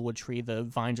become an Edelwood tree. The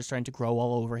vines are starting to grow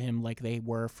all over him like they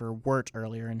were for Wirt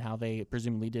earlier, and how they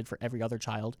presumably did for every other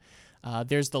child.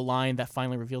 There's the line that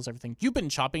finally reveals everything. You've been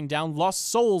chopping down lost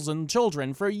souls and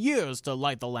children for years to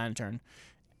light the lantern.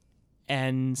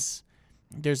 And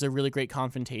there's a really great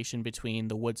confrontation between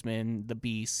the woodsman, the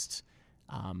Beast.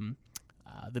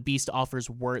 The Beast offers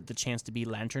Wirt the chance to be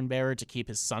lantern bearer to keep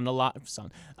his son alive.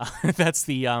 That's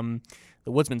the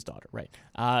woodsman's daughter, right?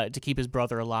 To keep his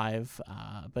brother alive.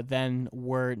 But then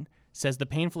Wirt says the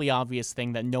painfully obvious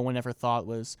thing that no one ever thought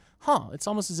was, it's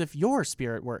almost as if your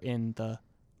spirit were in the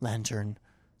lantern.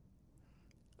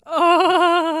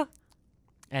 And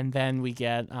then we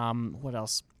get, what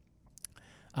else?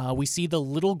 We see the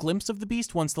little glimpse of the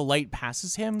Beast once the light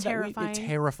passes him. Terrifying.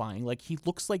 Terrifying. Like, he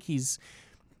looks like he's...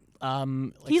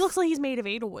 he looks like he's made of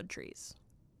Edelwood trees.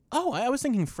 Oh, I was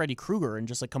thinking Freddy Krueger and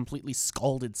just like completely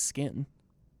scalded skin.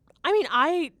 I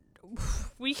mean,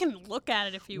 we can look at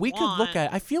it if you want. We could look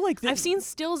at it. I feel like... I've seen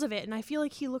stills of it, and I feel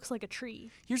like he looks like a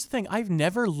tree. Here's the thing. I've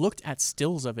never looked at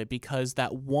stills of it, because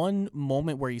that one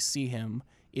moment where you see him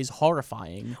is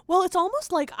horrifying. Well, it's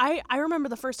almost like I remember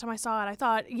the first time I saw it, I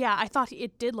thought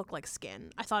it did look like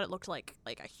skin. I thought it looked like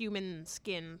a human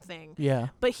skin thing. Yeah.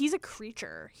 But he's a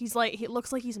creature. He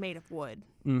looks like he's made of wood.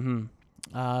 Mm-hmm.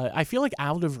 I feel like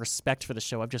out of respect for the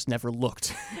show, I've just never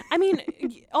looked. I mean,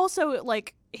 also,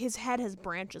 like, his head has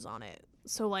branches on it.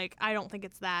 So, like, I don't think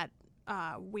it's that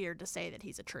weird to say that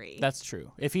he's a tree. That's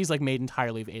true. If he's like made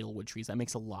entirely of Edelwood trees, that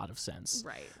makes a lot of sense.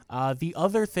 Right. The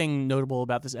other thing notable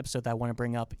about this episode that I want to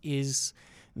bring up is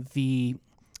the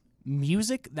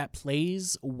music that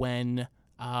plays when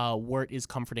Wirt is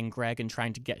comforting Greg and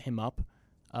trying to get him up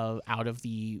out of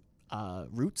the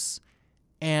roots.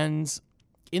 And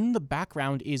in the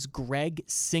background is Greg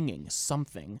singing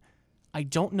something. I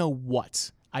don't know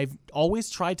what. I've always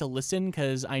tried to listen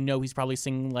because I know he's probably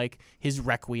singing like his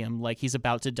requiem, like he's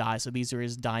about to die. So these are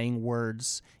his dying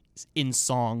words in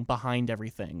song behind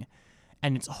everything.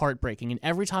 And it's heartbreaking. And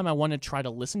every time I want to try to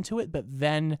listen to it, but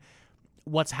then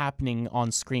what's happening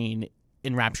on screen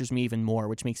enraptures me even more,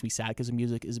 which makes me sad because the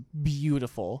music is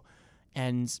beautiful.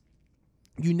 And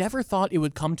you never thought it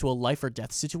would come to a life or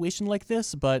death situation like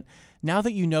this, but now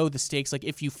that you know the stakes, like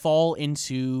if you fall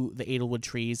into the Edelwood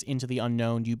trees, into the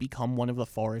unknown, you become one of the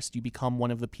forest, you become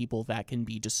one of the people that can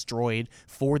be destroyed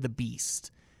for the Beast.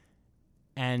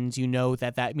 and you know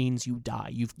that means you die.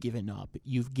 You've given up.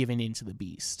 You've given into the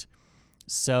beast.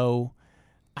 So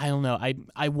I don't know.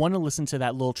 I want to listen to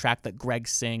that little track that Greg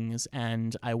sings,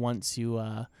 and I want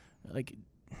to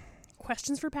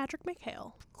Questions for Patrick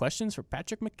McHale. Questions for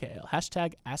Patrick McHale.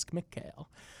 Hashtag Ask McHale.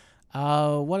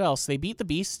 What else? They beat the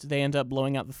beast. They end up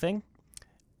blowing out the thing.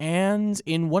 And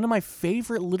in one of my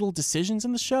favorite little decisions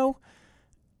in the show,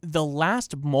 the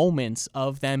last moments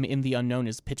of them in the unknown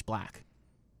is pitch black.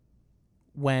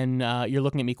 When you're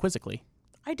looking at me quizzically.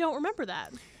 I don't remember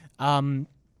that.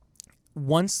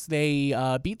 Once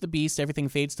they beat the beast, everything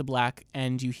fades to black,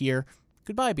 and you hear,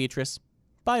 "Goodbye, Beatrice.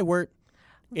 Bye, Wirt."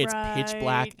 It's pitch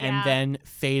black, and then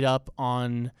fade up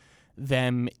on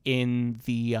them in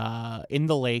the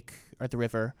lake or the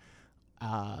river.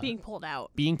 Being pulled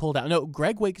out. No,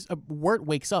 Wirt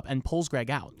wakes up and pulls Greg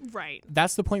out. Right.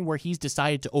 That's the point where he's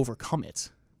decided to overcome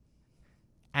it.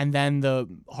 And then the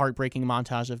heartbreaking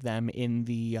montage of them in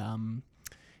the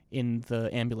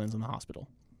ambulance in the hospital.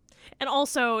 And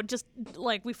also, just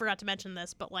like we forgot to mention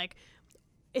this, but like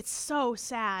it's so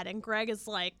sad, and Greg is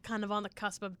like kind of on the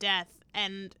cusp of death,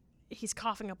 and he's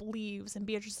coughing up leaves, and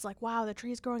Beatrice is like, "Wow, the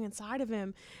tree's growing inside of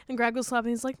him." And Greg was laughing.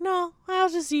 He's like, "No, I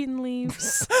was just eating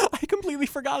leaves." I completely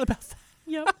forgot about that.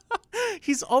 Yep.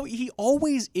 He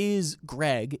always is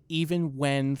Greg, even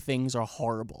when things are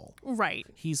horrible. Right.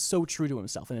 He's so true to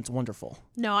himself, and it's wonderful.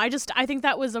 No, I think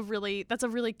that's a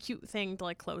really cute thing to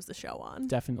like close the show on.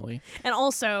 Definitely. And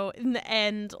also in the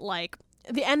end, like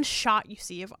the end shot you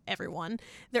see of everyone,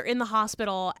 they're in the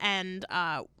hospital, and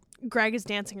Greg is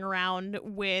dancing around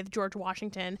with George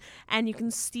Washington, and you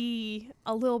can see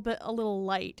a little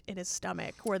light in his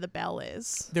stomach where the bell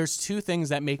is. There's two things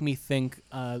that make me think,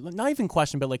 not even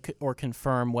question, but or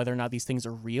confirm whether or not these things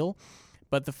are real.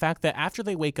 But the fact that after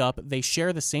they wake up, they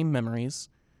share the same memories.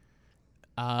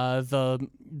 The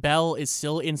bell is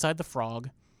still inside the frog,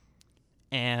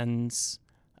 and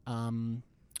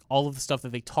all of the stuff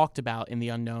that they talked about in the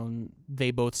unknown, they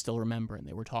both still remember and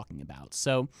they were talking about.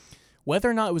 So whether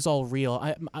or not it was all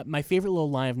real, my favorite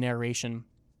little line of narration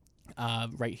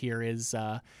right here is,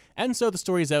 and so the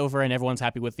story's over and everyone's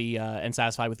happy with and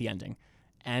satisfied with the ending.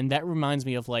 And that reminds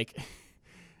me of, like,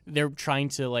 they're trying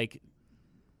to, like,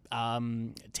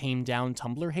 tame down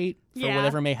Tumblr hate for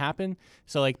whatever may happen.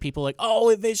 So, like, people like,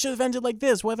 oh, they should have ended like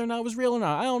this, whether or not it was real or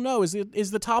not. I don't know.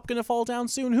 Is the top going to fall down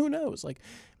soon? Who knows? Like,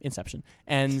 Inception.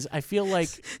 And I feel like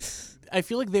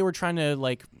they were trying to,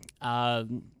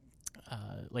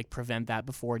 like prevent that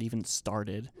before it even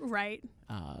started. Right.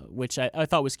 Which I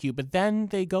thought was cute. But then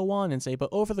they go on and say, but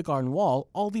over the garden wall,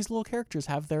 all these little characters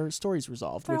have their stories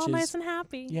resolved. They're which all is nice and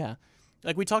happy. Yeah.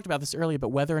 Like we talked about this earlier, but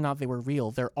whether or not they were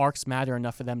real, their arcs matter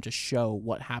enough for them to show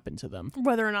what happened to them.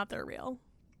 Whether or not they're real.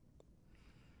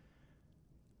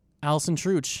 Allison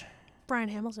Truj. Brian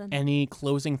Hamilton. Any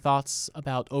closing thoughts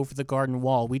about Over the Garden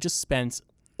Wall? We just spent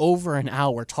over an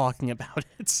hour talking about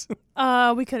it.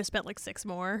 We could have spent like 6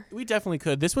 more. We definitely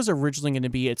could. This was originally going to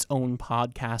be its own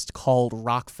podcast called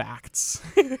Rock Facts.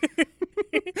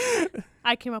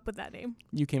 I came up with that name.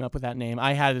 You came up with that name.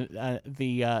 I had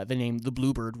the name The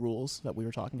Bluebird Rules that we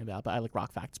were talking about, but I like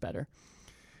Rock Facts better.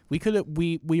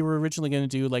 We were originally going to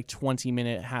do like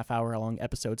 20-minute, half-hour long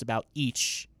episodes about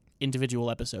each individual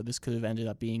episode. This could have ended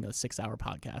up being a 6-hour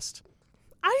podcast.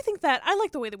 I think that I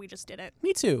like the way that we just did it.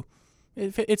 Me too.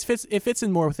 It fits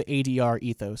in more with the ADR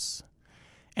ethos.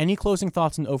 Any closing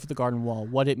thoughts on Over the Garden Wall?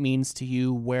 What it means to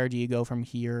you? Where do you go from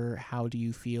here? How do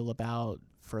you feel about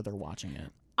further watching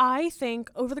it? I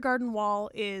think Over the Garden Wall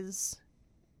is,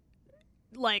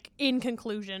 like, in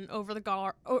conclusion, Over the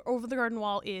Garden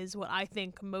Wall is what I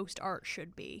think most art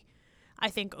should be. I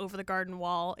think Over the Garden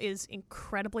Wall is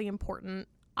incredibly important.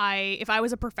 If I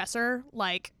was a professor,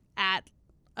 like, at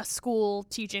a school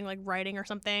teaching, like, writing or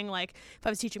something, like, if I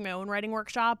was teaching my own writing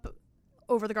workshop,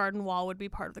 Over the Garden Wall would be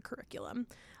part of the curriculum.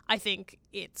 I think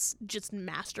it's just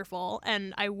masterful,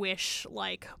 and I wish,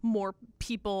 like, more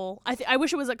people... I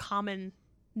wish it was a common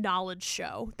knowledge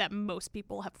show that most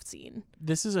people have seen.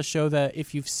 This is a show that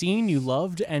if you've seen, you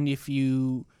loved, and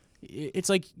it's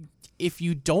like if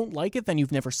you don't like it, then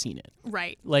you've never seen it.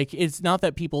 Right. Like, it's not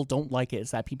that people don't like it,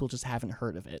 it's that people just haven't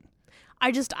heard of it.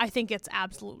 I think it's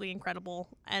absolutely incredible,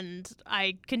 and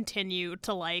I continue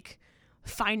to, like,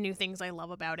 find new things I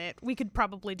love about it. We could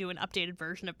probably do an updated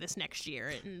version of this next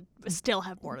year and still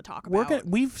have more to talk about.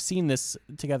 We've seen this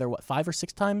together, 5 or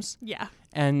 6 times? Yeah.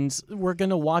 And we're going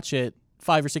to watch it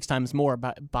 5 or 6 times more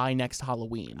by next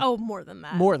Halloween. Oh, more than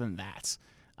that. More than that.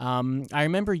 I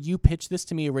remember you pitched this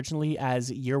to me originally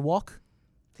as Yearwalk,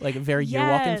 like very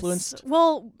Yearwalk influenced.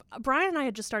 Well, Brian and I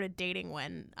had just started dating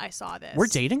when I saw this. We're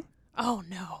dating? Oh,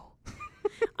 no.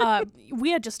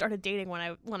 We had just started dating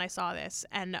when I saw this,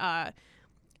 and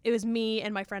it was me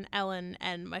and my friend Ellen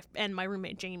and my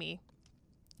roommate Jamie,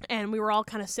 and we were all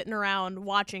kind of sitting around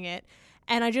watching it,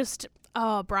 and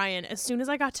Brian, as soon as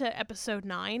I got to episode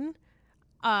 9,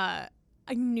 I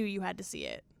knew you had to see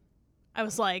it. I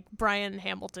was like, Brian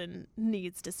Hamilton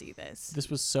needs to see this. This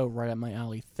was so right up my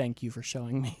alley. Thank you for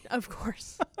showing me. Of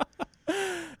course.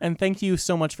 And thank you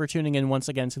so much for tuning in once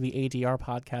again to the ADR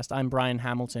podcast. I'm Brian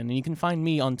Hamilton, and you can find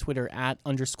me on Twitter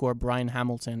 @_Brian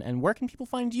Hamilton. And where can people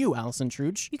find you, Allison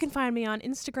Truj? You can find me on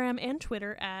Instagram and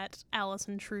Twitter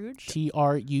 @Allison Truj.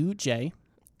 TRUJ.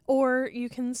 Or you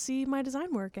can see my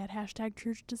design work at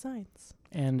 #TruJDesigns.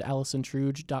 And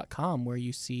AllisonTruj.com, where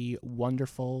you see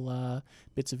wonderful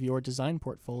bits of your design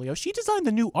portfolio. She designed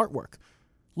the new artwork.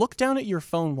 Look down at your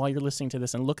phone while you're listening to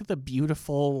this and look at the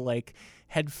beautiful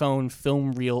headphone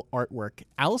film reel artwork.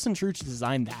 Allison Truj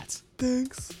designed that.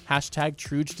 Thanks.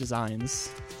 #TruJDesigns.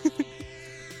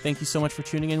 Thank you so much for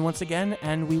tuning in once again,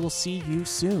 and we will see you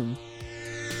soon.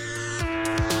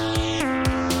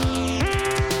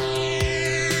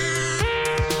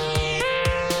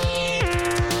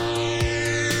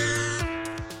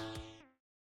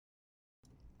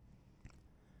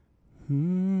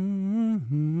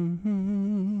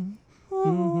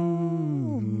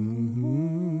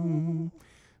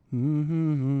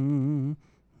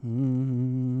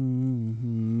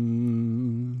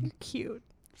 You're cute.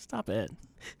 Stop it.